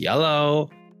 It was yellow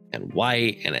and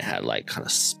white, and it had kind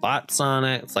of spots on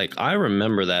it. It's like, I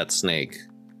remember that snake.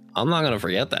 I'm not gonna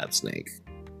forget that snake.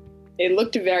 It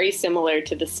looked very similar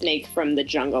to the snake from the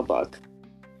Jungle Book.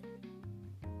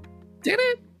 Did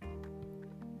it?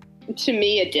 To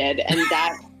me, it did, and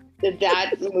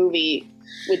that movie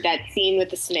with that scene with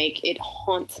the snake, it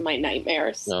haunts my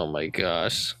nightmares. Oh my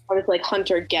gosh! I was like,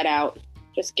 Hunter, get out!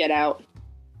 Just get out!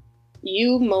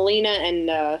 You, Melina,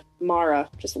 and Mara,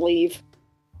 just leave.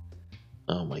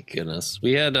 Oh my goodness!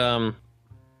 We had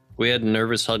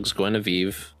nervous hugs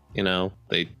Guinevere.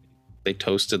 They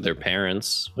toasted their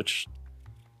parents, which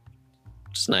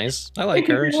is nice. I like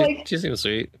her. She seems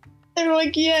sweet. They're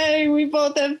like, yay, we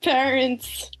both have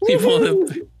parents.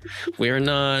 We're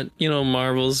not,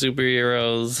 Marvel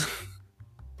superheroes.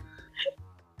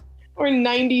 Or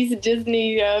 90s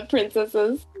Disney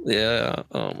princesses. Yeah.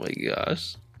 Oh my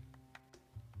gosh.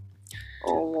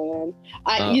 Oh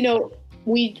man.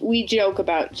 We joke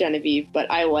about Genevieve, but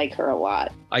I like her a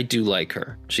lot. I do like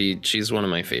her. She's one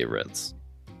of my favorites.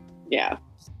 Yeah.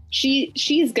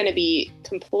 She's going to be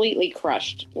completely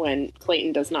crushed when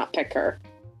Clayton does not pick her.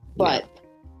 But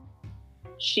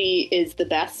she is the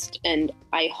best, and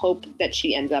I hope that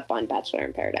she ends up on Bachelor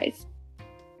in Paradise.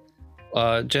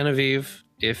 Genevieve,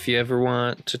 if you ever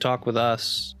want to talk with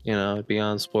us, be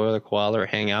on Spoiler Koala or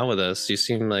hang out with us, you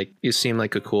seem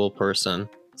like a cool person.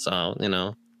 So,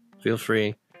 feel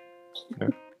free.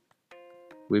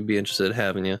 We'd be interested in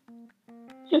having you.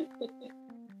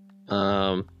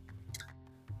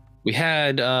 We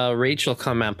had Rachel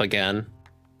come up again,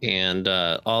 and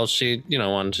all she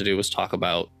wanted to do was talk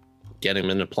about getting him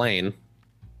in a plane.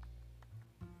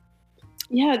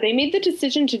 Yeah, they made the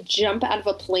decision to jump out of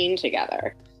a plane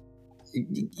together.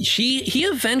 He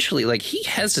eventually, he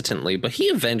hesitantly, but he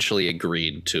eventually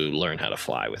agreed to learn how to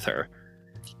fly with her.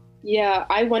 Yeah,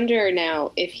 I wonder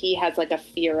now if he has a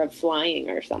fear of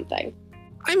flying or something.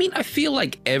 I mean, I feel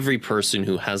like every person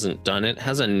who hasn't done it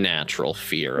has a natural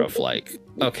fear of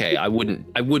okay, I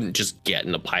wouldn't just get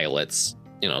in a pilot's,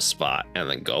 spot and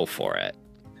then go for it.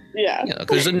 Yeah.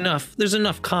 There's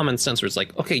enough common sense where it's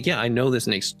like, okay, yeah, I know this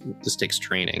takes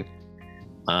training.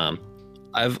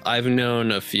 I've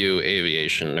known a few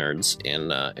aviation nerds in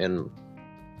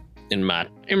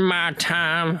my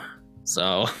time.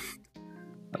 So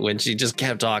when she just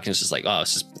kept talking, it's just like, oh,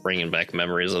 it's just bringing back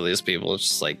memories of these people. It's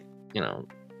just like, you know,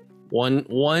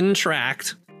 one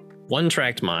tracked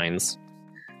minds,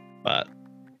 but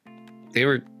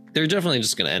they're definitely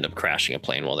just going to end up crashing a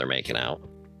plane while they're making out.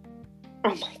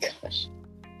 Oh my gosh.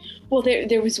 Well,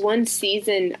 there was one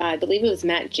season, I believe it was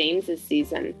Matt James's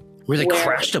season, where they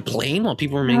crashed a plane while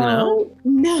people were making out?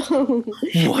 No.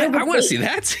 What? No, I want to see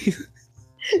that.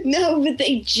 No, but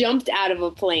they jumped out of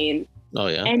a plane. Oh,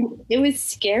 yeah? And it was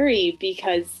scary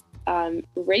because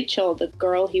Rachel, the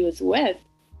girl he was with,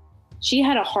 she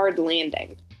had a hard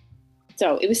landing.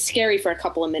 So it was scary for a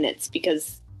couple of minutes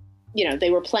because, you know,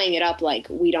 they were playing it up like,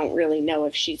 we don't really know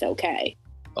if she's okay.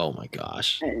 Oh, my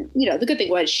gosh. And, you know, the good thing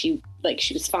was she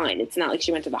was fine. It's not like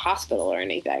she went to the hospital or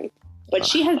anything. But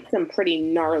she had some pretty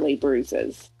gnarly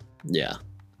bruises. Yeah.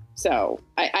 So,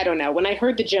 I don't know. When I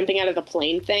heard the jumping out of the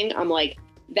plane thing, I'm like,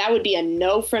 that would be a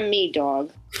no from me,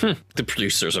 dog. The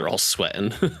producers are all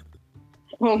sweating.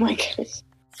 Oh, my gosh.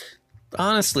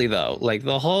 Honestly, though, like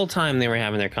the whole time they were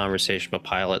having their conversation about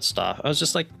pilot stuff, I was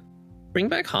just like, bring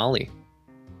back Holly.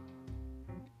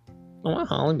 I want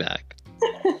Holly back.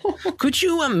 Could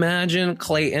you imagine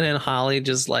Clayton and Holly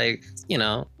just like, you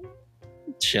know,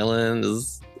 chilling,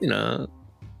 just, you know,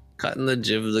 cutting the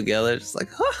jib together, just like,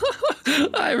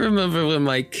 I remember when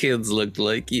my kids looked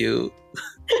like you.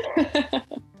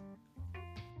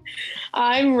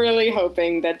 I'm really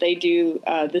hoping that they do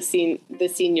the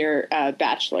senior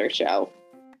Bachelor show,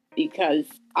 because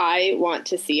I want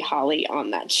to see Holly on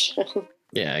that show.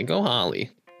 Yeah, go Holly.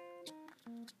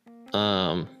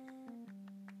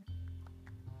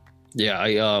 Yeah,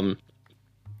 I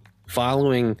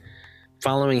following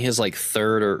his like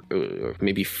third or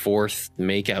maybe fourth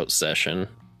makeout session,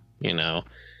 you know,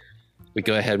 we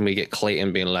go ahead and we get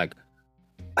Clayton being like,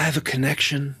 I have a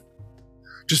connection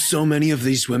to so many of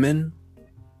these women.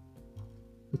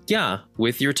 Yeah,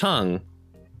 with your tongue.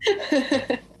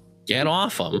 Get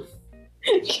off them.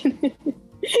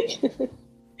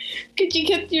 Could you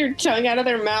get your tongue out of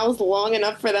their mouths long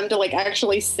enough for them to like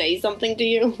actually say something to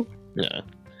you? Yeah.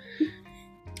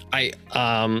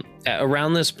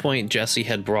 Around this point, Jesse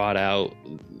had brought out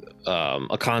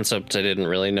a concept I didn't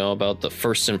really know about, the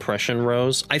first impression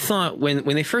rose. I thought when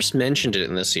they first mentioned it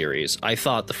in the series, I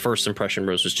thought the first impression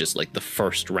rose was just like the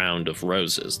first round of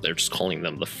roses. They're just calling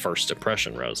them the first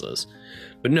impression roses.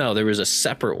 But no, there was a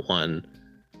separate one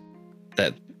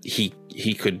that he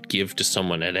could give to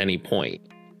someone at any point.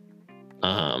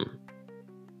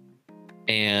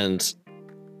 And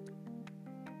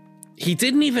he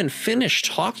didn't even finish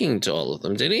talking to all of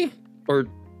them, did he? Or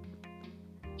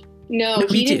no,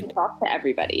 he didn't talk to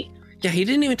everybody. Yeah, he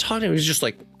didn't even talk to him. He was just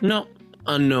like, no,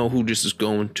 I know who this is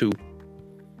going to.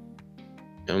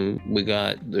 And we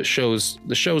got the show's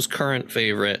current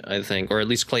favorite, I think, or at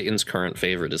least Clayton's current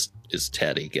favorite is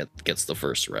Teddy gets the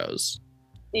first rose.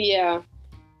 Yeah.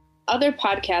 Other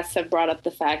podcasts have brought up the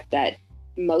fact that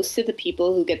most of the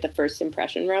people who get the first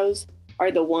impression rose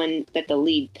are the one that the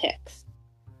lead picks.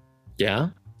 Yeah.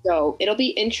 So it'll be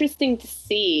interesting to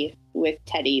see with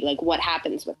Teddy, like what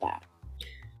happens with that.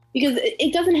 Because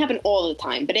it doesn't happen all the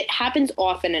time, but it happens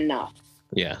often enough.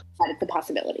 Yeah. That it's a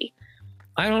possibility.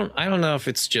 I don't know if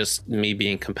it's just me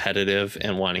being competitive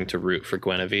and wanting to root for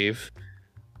Guinevere.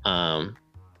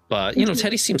 But you know,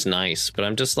 Teddy seems nice, but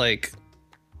I'm just like,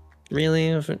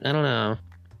 really? I don't know.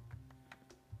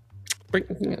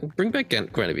 Bring back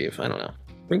Guinevere. I don't know.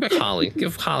 Bring back Holly.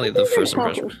 Give Holly the first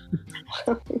impression.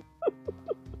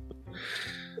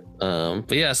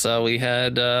 But yeah, so we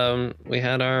had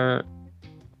our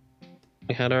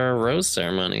rose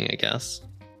ceremony, I guess.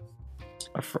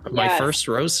 My first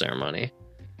rose ceremony.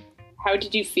 How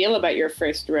did you feel about your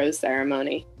first rose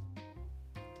ceremony?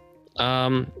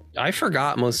 I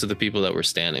forgot most of the people that were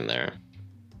standing there.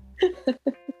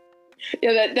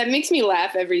 Yeah, that makes me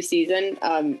laugh every season,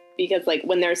 because like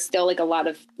when there's still like a lot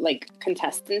of like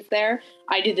contestants there,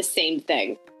 I do the same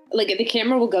thing. Like the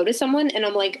camera will go to someone and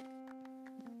I'm like,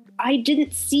 I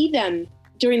didn't see them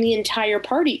during the entire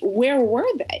party. Where were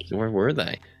they?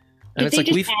 And it's like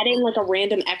we've add in like a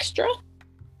random extra.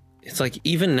 It's like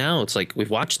even now, it's like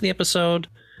we've watched the episode.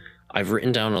 I've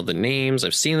written down all the names.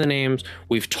 I've seen the names.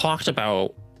 We've talked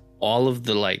about all of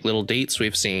the like little dates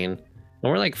we've seen.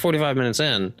 And we're like 45 minutes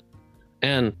in.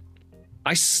 And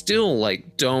I still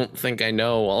like don't think I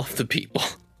know all of the people.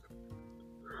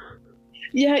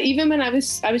 Yeah, even when I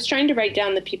was trying to write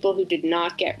down the people who did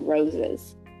not get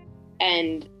roses.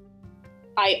 And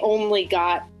I only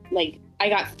got I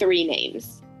got 3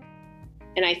 names.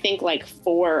 And I think like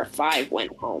 4 or 5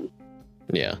 went home.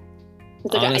 Yeah.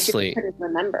 It's like, Honestly, I just couldn't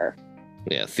remember.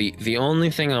 Yeah, the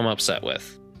only thing I'm upset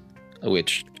with,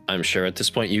 which I'm sure at this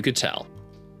point you could tell,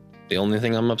 the only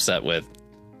thing I'm upset with,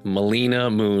 Melina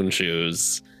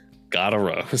Moonshoes got a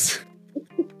rose.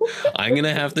 I'm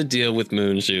gonna have to deal with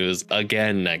Moonshoes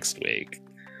again next week.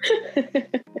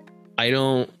 I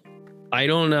don't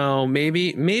know.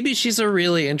 Maybe she's a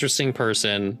really interesting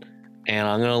person, and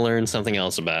I'm gonna learn something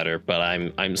else about her. But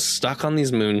I'm stuck on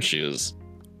these Moonshoes.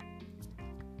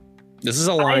 This is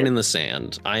a line in the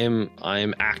sand. I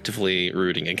am actively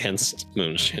rooting against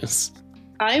Moonshoes.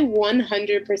 I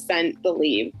 100%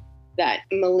 believe that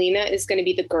Melina is going to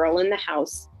be the girl in the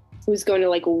house who's going to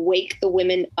like wake the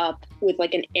women up with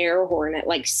like an air horn at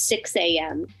like 6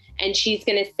 a.m. And she's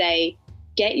going to say,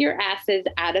 get your asses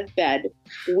out of bed.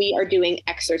 We are doing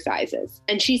exercises.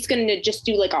 And she's going to just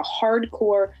do like a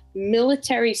hardcore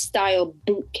military style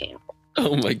boot camp.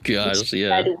 Oh my gosh,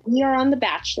 yeah. Said, we are on The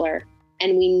Bachelor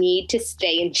and we need to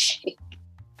stay in shape.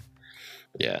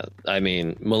 Yeah, I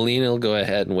mean, Melina will go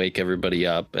ahead and wake everybody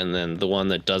up, and then the one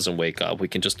that doesn't wake up, we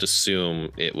can just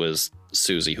assume it was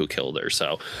Susie who killed her.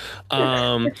 So,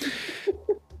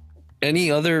 any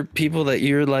other people that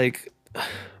you're like,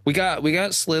 we got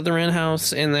Slytherin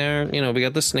house in there, you know, we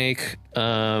got the snake.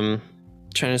 Trying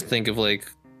to think of like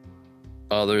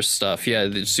other stuff. Yeah,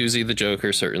 Susie the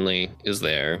Joker certainly is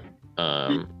there.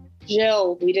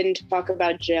 Jill, we didn't talk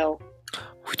about Jill.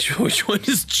 Which one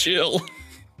is Jill?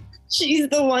 She's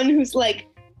the one who's like,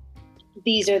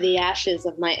 these are the ashes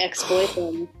of my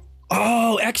ex-boyfriend.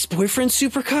 Oh, ex-boyfriend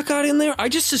supercut got in there? I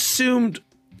just assumed,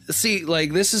 see,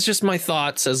 like, this is just my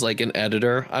thoughts as like an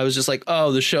editor. I was just like,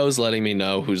 oh, the show's letting me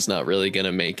know who's not really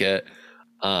gonna make it.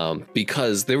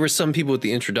 Because there were some people with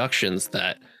the introductions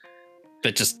that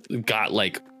just got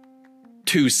like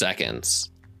 2 seconds.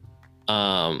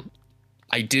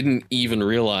 I didn't even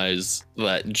realize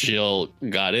that Jill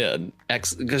got in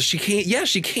because she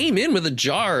came in with a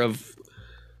jar of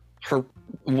her.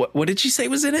 What did she say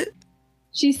was in it?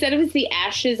 She said it was the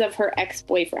ashes of her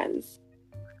ex-boyfriends.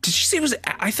 Did she say it was?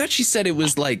 I thought she said it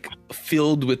was like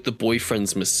filled with the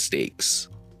boyfriend's mistakes.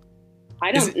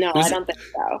 I don't know. I don't think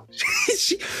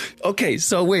so. Okay,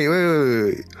 so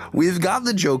wait. We've got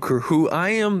the Joker, who I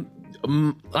am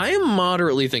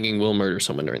moderately thinking will murder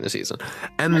someone during the season.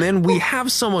 And then we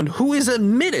have someone who is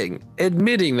admitting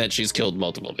that she's killed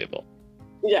multiple people.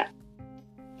 Yeah.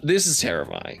 This is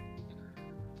terrifying.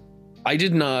 I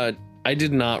did not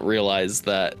realize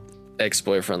that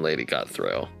ex-boyfriend lady got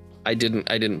through. I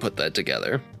didn't put that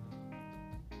together.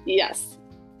 Yes.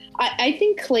 I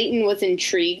think Clayton was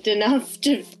intrigued enough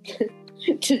to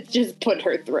just put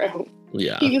her through.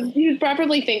 Yeah. He was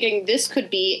probably thinking this could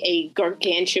be a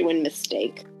gargantuan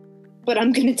mistake, but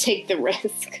I'm going to take the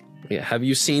risk. Yeah. Have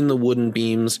you seen the wooden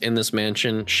beams in this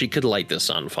mansion? She could light this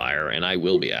on fire and I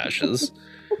will be ashes.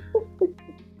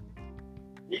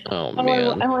 Oh,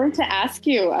 man. I wanted to ask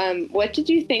you, what did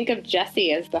you think of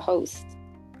Jesse as the host?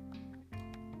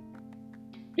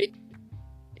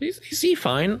 Is he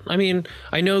fine? I mean,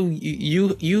 I know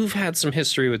you've had some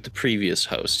history with the previous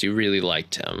host. You really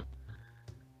liked him.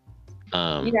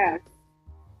 Yeah.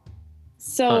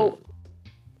 So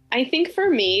I think for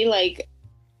me, like,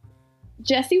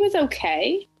 Jesse was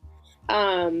okay.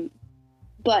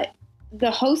 But the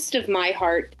host of my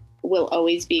heart will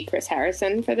always be Chris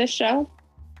Harrison for this show.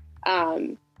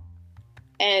 And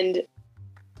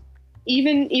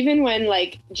even when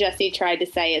like Jesse tried to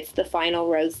say it's the final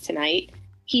rose tonight,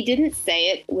 he didn't say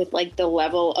it with like the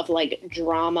level of like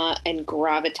drama and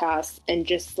gravitas and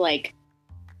just like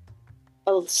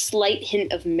a slight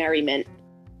hint of merriment,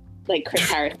 like Chris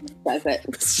Harrison says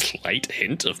it. Slight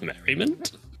hint of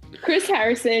merriment? Chris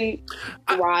Harrison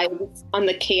thrives on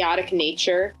the chaotic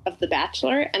nature of The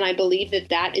Bachelor, and I believe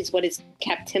that is what has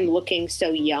kept him looking so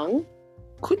young.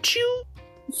 Could you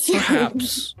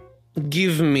perhaps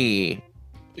give me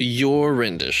your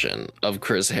rendition of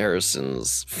Chris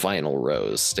Harrison's final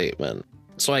rose statement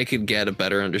so I could get a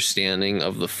better understanding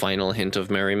of the final hint of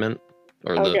merriment?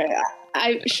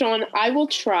 Sean, I will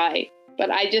try, but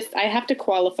I have to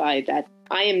qualify that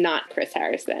I am not Chris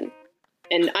Harrison,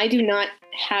 and I do not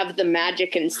have the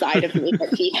magic inside of me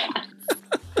that he has.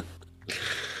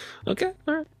 Okay,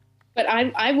 all right. But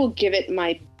I will give it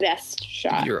my best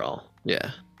shot.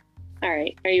 Yeah. All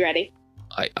right, are you ready?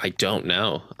 I don't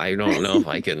know. I don't know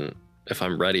if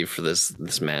I'm ready for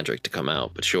this magic to come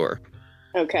out, but sure.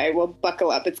 Okay, well,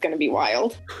 buckle up. It's going to be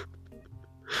wild.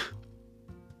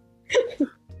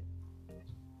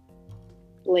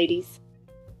 Ladies,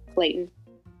 Clayton,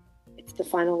 it's the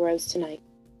final rose tonight.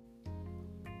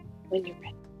 When you're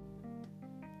ready.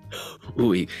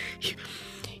 Ooh,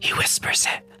 he whispers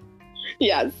it.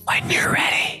 Yes. When you're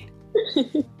ready.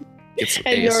 It's And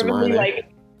ASMR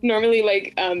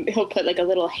normally he'll put like a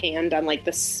little hand on like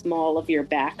the small of your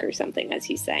back or something as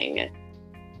he's saying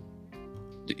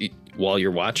it. While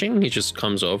you're watching, he just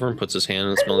comes over and puts his hand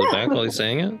on the small of the back while he's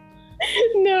saying it.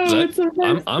 No,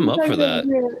 I'm up for that.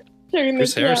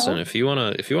 Chris the Harrison, if you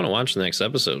wanna watch the next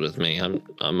episode with me,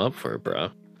 I'm up for it,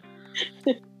 bro.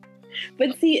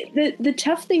 But see, the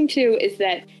tough thing too is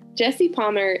that Jesse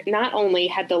Palmer not only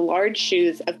had the large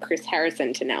shoes of Chris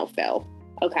Harrison to now fill,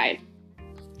 okay,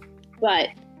 but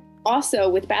also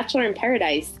with Bachelor in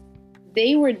Paradise,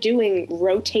 they were doing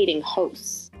rotating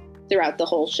hosts throughout the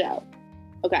whole show,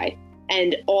 okay,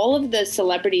 and all of the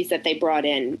celebrities that they brought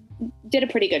in did a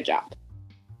pretty good job.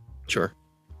 Sure.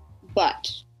 But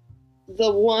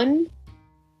the one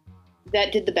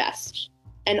that did the best,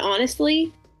 and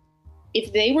honestly,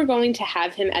 if they were going to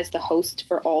have him as the host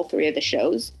for all three of the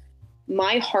shows,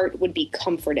 my heart would be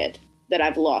comforted that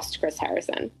I've lost Chris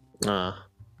Harrison.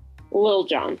 Lil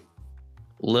Jon.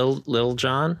 Lil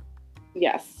Jon?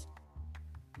 Yes.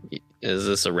 Is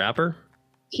this a rapper?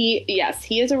 Yes,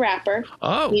 he is a rapper.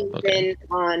 Oh, He's been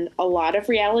on a lot of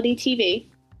reality TV.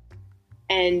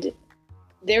 And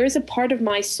there is a part of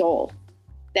my soul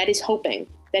that is hoping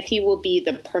that he will be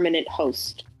the permanent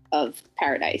host of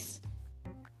Paradise.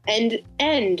 And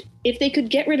if they could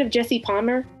get rid of Jesse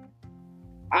Palmer,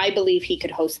 I believe he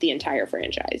could host the entire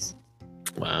franchise.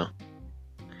 Wow.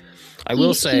 I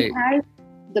will say he has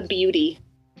the beauty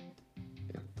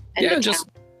and the talent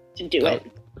to do it.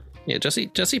 Yeah,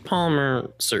 Jesse Palmer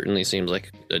certainly seems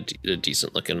like a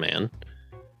decent looking man.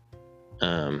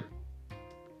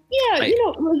 Like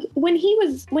when he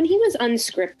was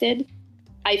unscripted,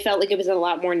 I felt like it was a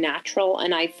lot more natural,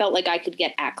 and I felt like I could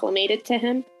get acclimated to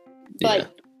him.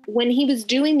 But when he was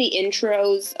doing the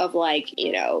intros of like,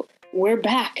 we're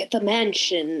back at the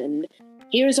mansion and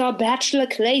here's our Bachelor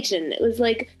Clayton, it was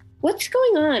like, what's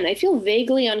going on? I feel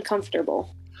vaguely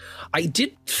uncomfortable. I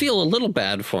did feel a little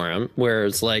bad for him, where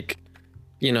it's like,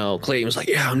 Clayton was like,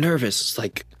 yeah, I'm nervous. It's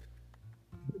like,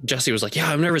 Jesse was like, yeah,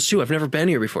 I'm nervous too. I've never been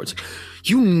here before. It's like,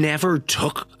 you never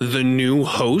took the new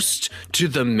host to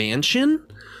the mansion?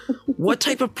 What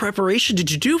type of preparation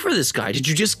did you do for this guy? Did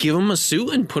you just give him a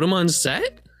suit and put him on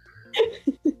set?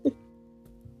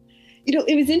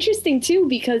 It was interesting too,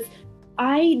 because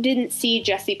I didn't see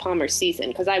Jesse Palmer's season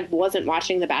because I wasn't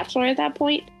watching The Bachelor at that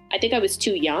point. I think I was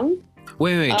too young.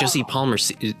 Wait, Jesse Palmer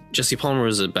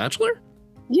was a Bachelor?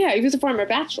 Yeah, he was a former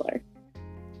Bachelor.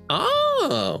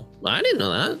 Oh, I didn't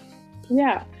know that.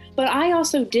 Yeah, but I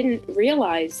also didn't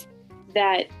realize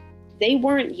that they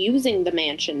weren't using the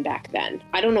mansion back then.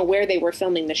 I don't know where they were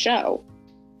filming the show,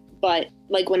 but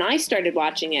like when I started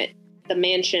watching it, the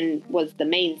mansion was the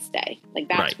mainstay. Like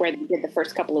that's where they did the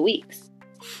first couple of weeks.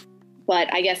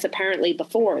 But I guess apparently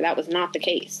before that was not the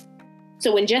case.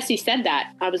 So when Jesse said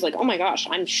that, I was like, oh my gosh,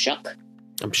 I'm shook.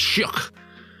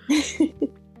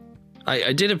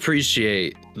 I did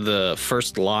appreciate the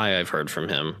first lie I've heard from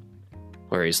him,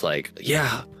 where he's like,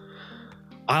 yeah,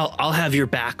 I'll have your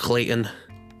back, Clayton.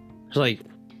 It's like,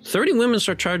 30 women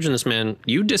start charging this man.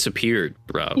 You disappeared,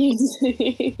 bro.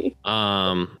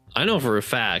 I know for a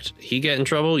fact, he get in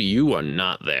trouble, you are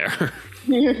not there.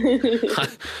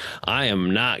 I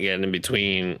am not getting in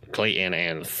between Clayton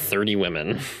and 30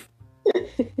 women.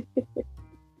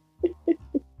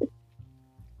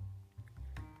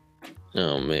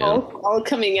 Oh man! All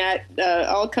coming at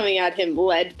him,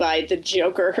 led by the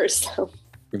Joker herself.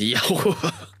 Yo,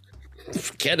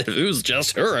 forget it. If it was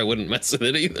just her, I wouldn't mess with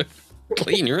it either.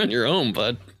 Clayton, you're on your own,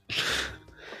 bud.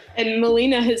 And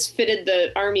Melina has fitted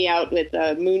the army out with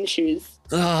moon shoes.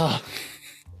 Oh.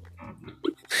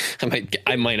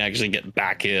 I might actually get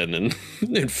back in and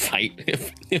fight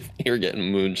if you're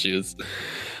getting moon shoes.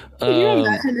 Can you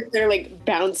imagine if they're like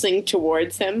bouncing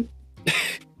towards him?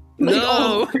 Like,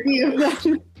 no!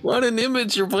 What an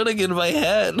image you're putting in my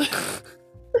head.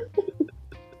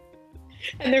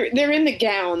 And they're in the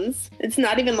gowns. It's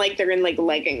not even like they're in like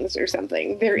leggings or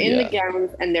something. They're in the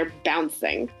gowns and they're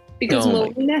bouncing. Because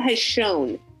Melina has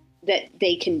shown that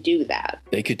they can do that.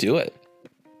 They could do it.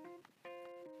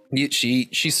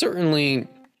 She certainly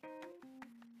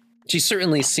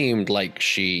seemed like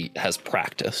she has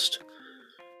practiced.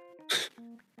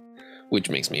 Which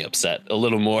makes me upset a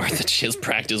little more that she has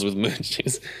practiced with moon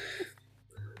shoes.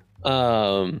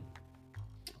 Yeah,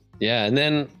 and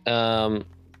then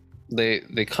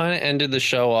they kind of ended the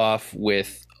show off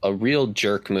with a real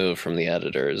jerk move from the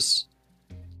editors.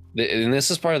 And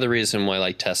this is part of the reason why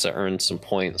like Tessa earned some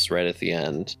points right at the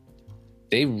end.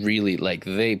 They really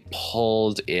they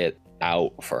pulled it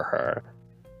out for her.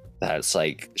 That's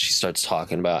like she starts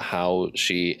talking about how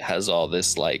she has all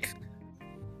this like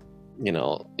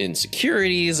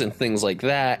insecurities and things like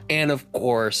that. And of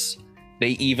course, they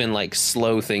even like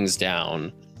slow things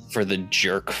down for the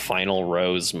jerk final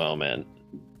rose moment.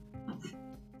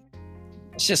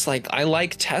 It's just like, I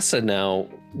like Tessa now,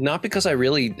 not because I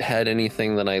really had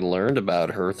anything that I learned about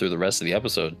her through the rest of the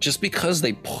episode, just because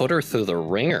they put her through the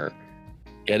ringer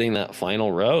getting that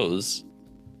final rose.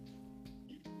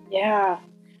 Yeah.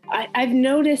 I've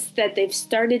noticed that they've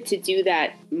started to do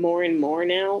that more and more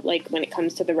now, like when it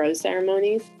comes to the rose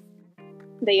ceremonies.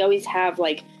 They always have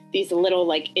like these little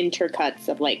like intercuts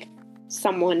of like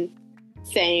someone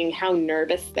saying how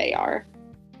nervous they are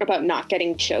about not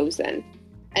getting chosen.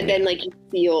 And then like you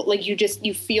feel like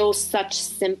you feel such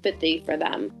sympathy for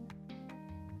them.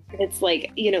 It's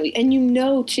like,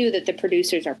 and too that the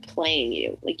producers are playing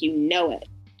you, like, it.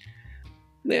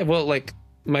 Yeah, well, like,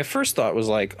 my first thought was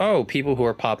like, oh, people who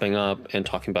are popping up and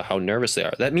talking about how nervous they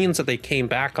are. That means that they came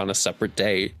back on a separate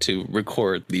day to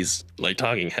record these like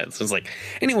talking heads. It's like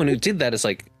anyone who did that is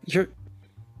like, you're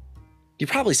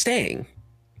probably staying.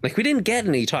 Like, we didn't get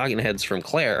any talking heads from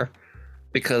Claire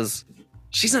because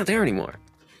she's not there anymore.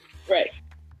 Right.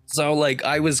 So like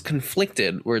I was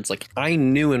conflicted where it's like I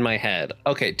knew in my head,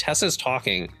 okay, Tessa's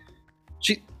talking.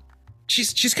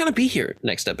 She's gonna be here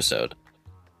next episode.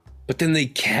 But then they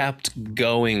kept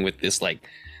going with this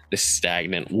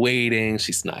stagnant waiting.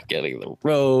 She's not getting the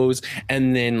rose.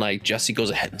 And then like Jesse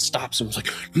goes ahead and stops him. It's like,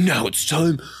 now it's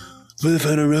time for the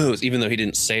final rose. Even though he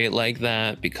didn't say it like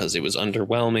that because it was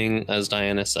underwhelming, as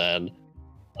Diana said.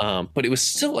 But it was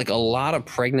still like a lot of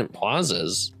pregnant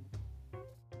pauses.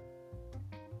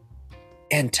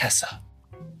 And Tessa,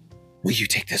 will you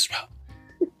take this route?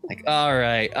 Like, all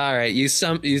right. You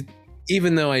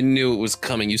even though I knew it was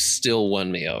coming, you still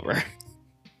won me over.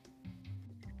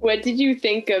 What did you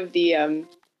think of the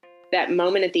that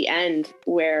moment at the end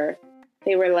where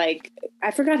they were like,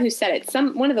 I forgot who said it.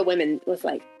 One of the women was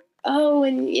like, oh,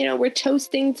 and we're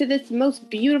toasting to this most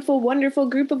beautiful, wonderful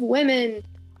group of women.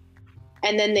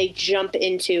 And then they jump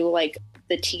into like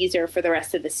the teaser for the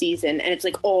rest of the season, and it's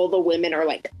like all the women are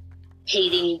like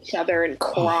hating each other and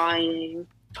crying.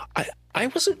 I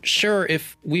wasn't sure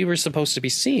if we were supposed to be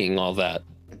seeing all that.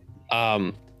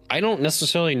 I don't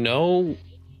necessarily know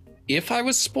if I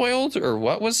was spoiled or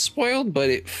what was spoiled, but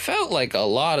it felt like a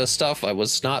lot of stuff I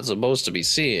was not supposed to be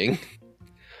seeing.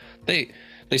 They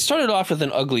started off with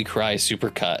an ugly cry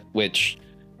supercut, which,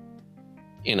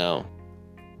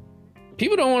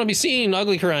 people don't want to be seeing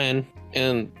ugly crying,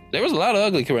 and there was a lot of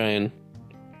ugly crying.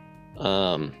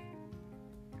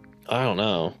 I don't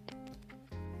know.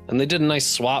 And they did a nice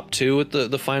swap too with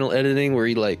the final editing where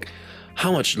he like,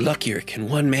 how much luckier can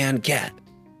one man get?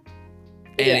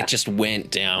 And It just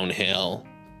went downhill.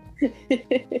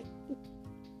 The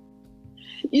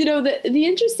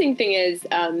interesting thing is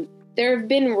there have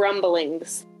been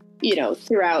rumblings,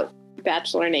 throughout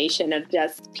Bachelor Nation of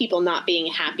just people not being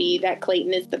happy that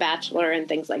Clayton is the Bachelor and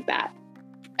things like that.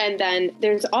 And then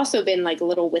there's also been like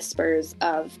little whispers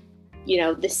of,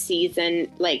 the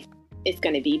season, like, it's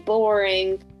going to be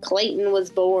boring. Clayton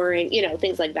was boring,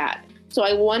 things like that. So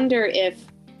I wonder if,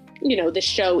 the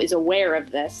show is aware of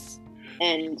this.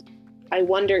 And I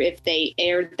wonder if they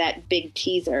aired that big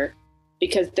teaser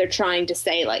because they're trying to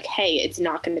say like, hey, it's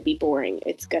not going to be boring.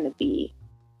 There's going to be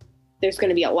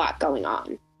a lot going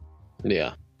on.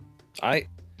 Yeah. I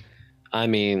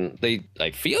mean,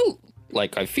 I feel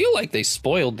like they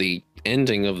spoiled the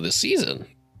ending of the season.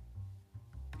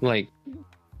 Like,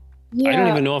 yeah. I don't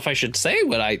even know if I should say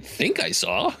what I think I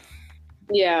saw.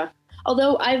 Yeah.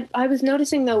 Although I was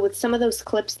noticing, though, with some of those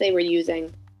clips they were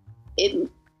using,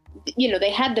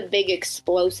 they had the big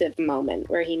explosive moment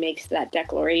where he makes that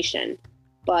declaration,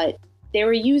 but they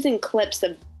were using clips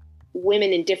of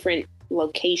women in different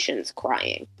locations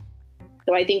crying.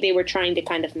 So I think they were trying to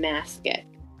kind of mask it.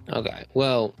 Okay.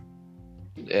 Well,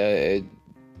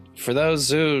 for those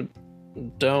who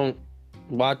don't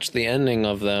watch the ending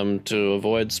of them to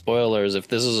avoid spoilers, if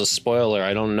this is a spoiler,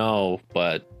 I don't know,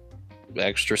 but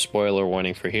extra spoiler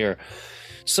warning for here.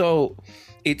 So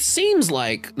it seems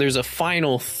like there's a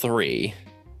final 3,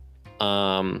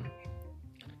 and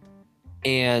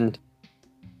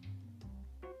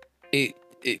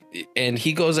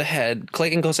he goes ahead,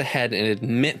 Clayton goes ahead and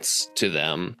admits to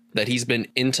them that he's been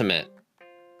intimate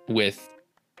with,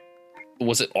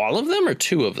 was it all of them or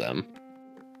 2 of them?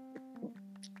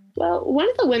 Well, one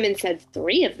of the women said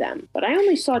 3 of them, but I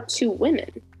only saw 2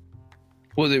 women.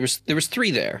 Well, there was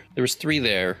 3 there. There was 3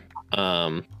 there.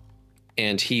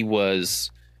 And he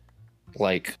was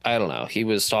like, I don't know, he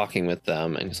was talking with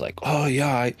them and he's like, oh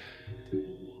yeah,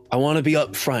 I want to be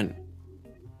up front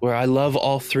where I love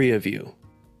all 3 of you,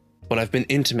 but I've been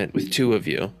intimate with 2 of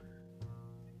you.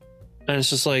 And it's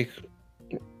just like,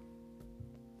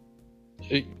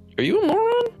 are you a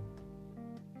moron?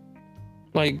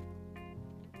 Like,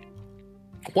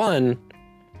 one,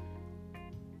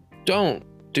 don't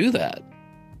do that.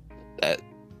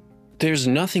 There's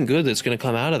nothing good that's going to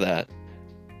come out of that.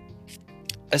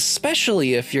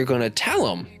 Especially if you're going to tell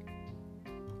them.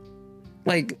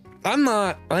 Like, I'm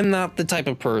not the type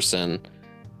of person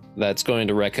that's going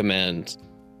to recommend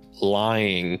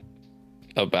lying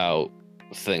about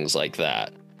things like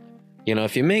that. You know,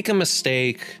 if you make a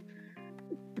mistake,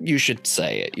 you should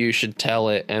say it. You should tell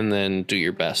it and then do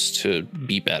your best to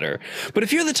be better. But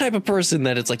if you're the type of person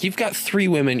that it's like you've got 3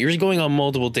 women, you're going on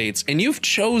multiple dates, and you've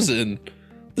chosen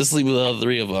to sleep with all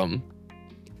 3 of them,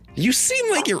 you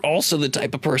seem like you're also the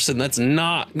type of person that's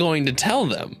not going to tell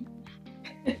them.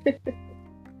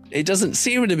 It doesn't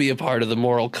seem to be a part of the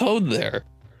moral code there.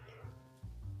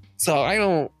 So I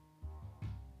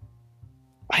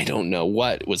don't know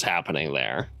what was happening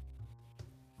there.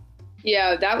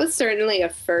 Yeah, that was certainly a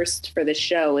first for the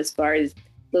show as far as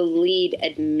the lead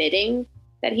admitting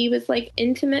that he was like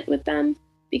intimate with them.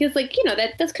 Because like, you know,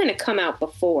 that's kind of come out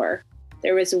before.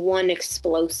 There was one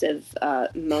explosive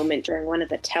moment during one of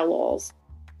the tell-alls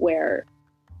where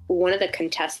one of the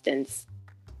contestants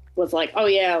was like, oh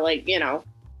yeah, like, you know,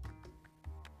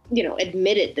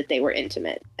 admitted that they were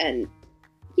intimate. And,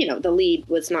 you know, the lead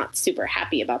was not super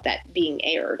happy about that being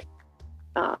aired.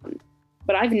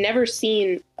 But I've never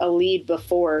seen a lead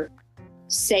before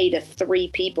say to 3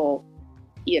 people,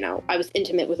 you know, I was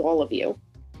intimate with all of you.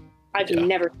 I've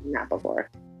never seen that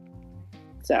before.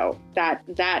 So that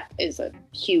is a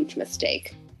huge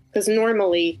mistake. Because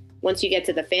normally, once you get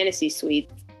to the fantasy suite,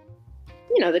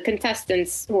 you know, the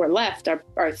contestants who are left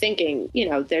are thinking, you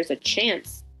know, there's a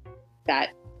chance that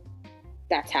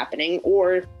that's happening,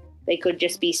 or they could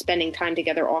just be spending time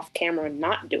together off camera and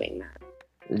not doing that.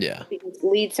 Yeah. Because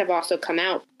leads have also come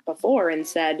out before and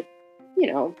said, you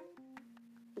know,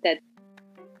 that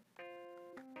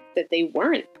they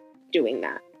weren't doing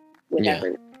that with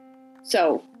everyone.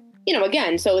 So, you know,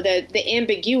 again, so the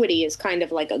ambiguity is kind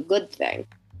of like a good thing.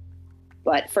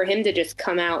 But for him to just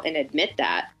come out and admit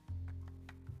that,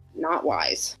 not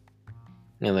wise.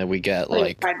 And then we get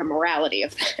like by the morality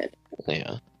of that.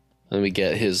 Yeah. And we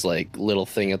get his like little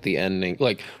thing at the ending.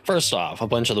 Like, first off, a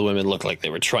bunch of the women look like they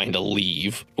were trying to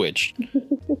leave, which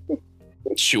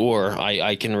sure,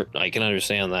 I can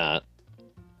understand that.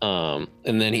 And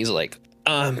then he's like,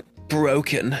 I'm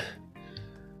broken.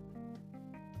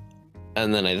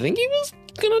 And then I think he was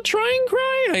gonna try and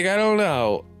cry. Like, I don't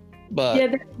know. But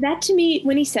yeah, that to me,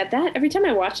 when he said that, every time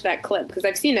I watch that clip, because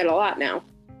I've seen it a lot now,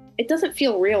 it doesn't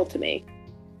feel real to me.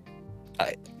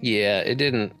 It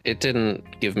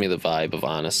didn't give me the vibe of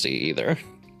honesty either.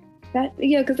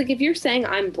 Because like if you're saying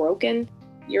I'm broken,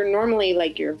 you're normally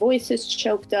like your voice is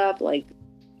choked up. Like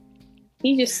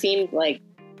he just seemed like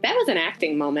that was an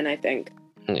acting moment, I think.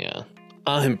 Yeah.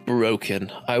 I'm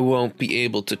broken. I won't be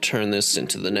able to turn this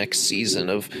into the next season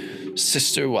of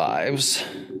Sister Wives.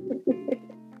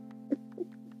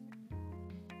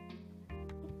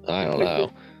 I don't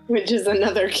know. Which is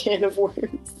another can of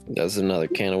worms. That's another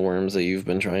can of worms that you've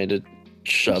been trying to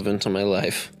shove into my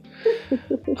life.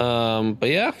 But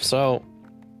yeah, so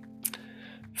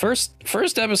first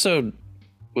episode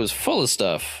was full of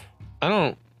stuff.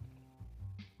 I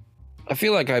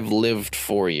feel like I've lived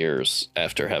 4 years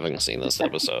after having seen this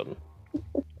episode.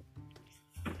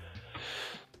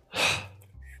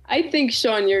 I think,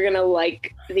 Sean, you're gonna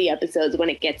like the episodes when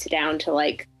it gets down to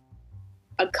like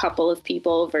a couple of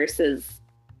people versus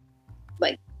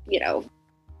like, you know,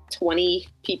 20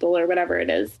 people or whatever it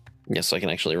is. Yes, I can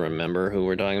actually remember who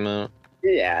we're talking about.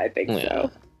 Yeah, I think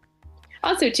so.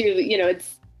 Also, too, you know,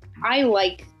 I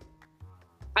like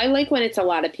when it's a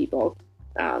lot of people,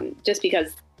 just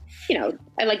because, you know,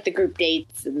 I like the group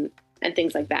dates and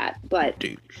things like that. But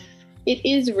it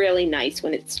is really nice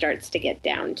when it starts to get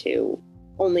down to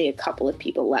only a couple of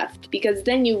people left, because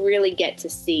then you really get to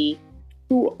see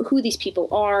who these people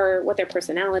are, what their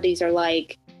personalities are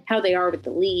like, how they are with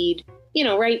the lead, you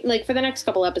know, right? Like for the next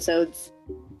couple episodes,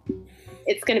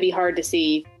 it's going to be hard to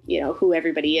see, you know, who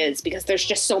everybody is because there's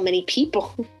just so many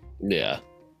people. Yeah.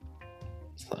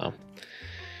 So,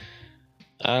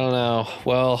 I don't know.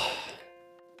 Well,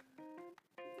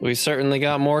 we certainly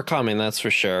got more coming, that's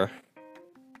for sure.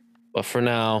 But for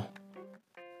now,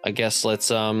 I guess let's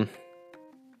hop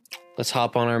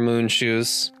on our moon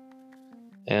shoes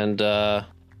and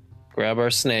grab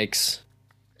our snakes.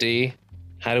 D,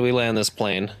 how do we land this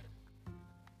plane?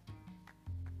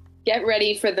 Get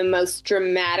ready for the most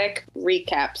dramatic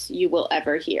recaps you will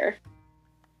ever hear.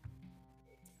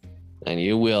 And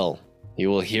you will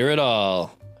hear it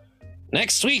all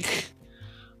next week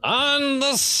on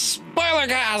the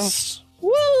Spoilercast.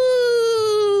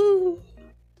 Woo!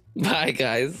 Bye,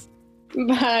 guys.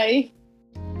 Bye.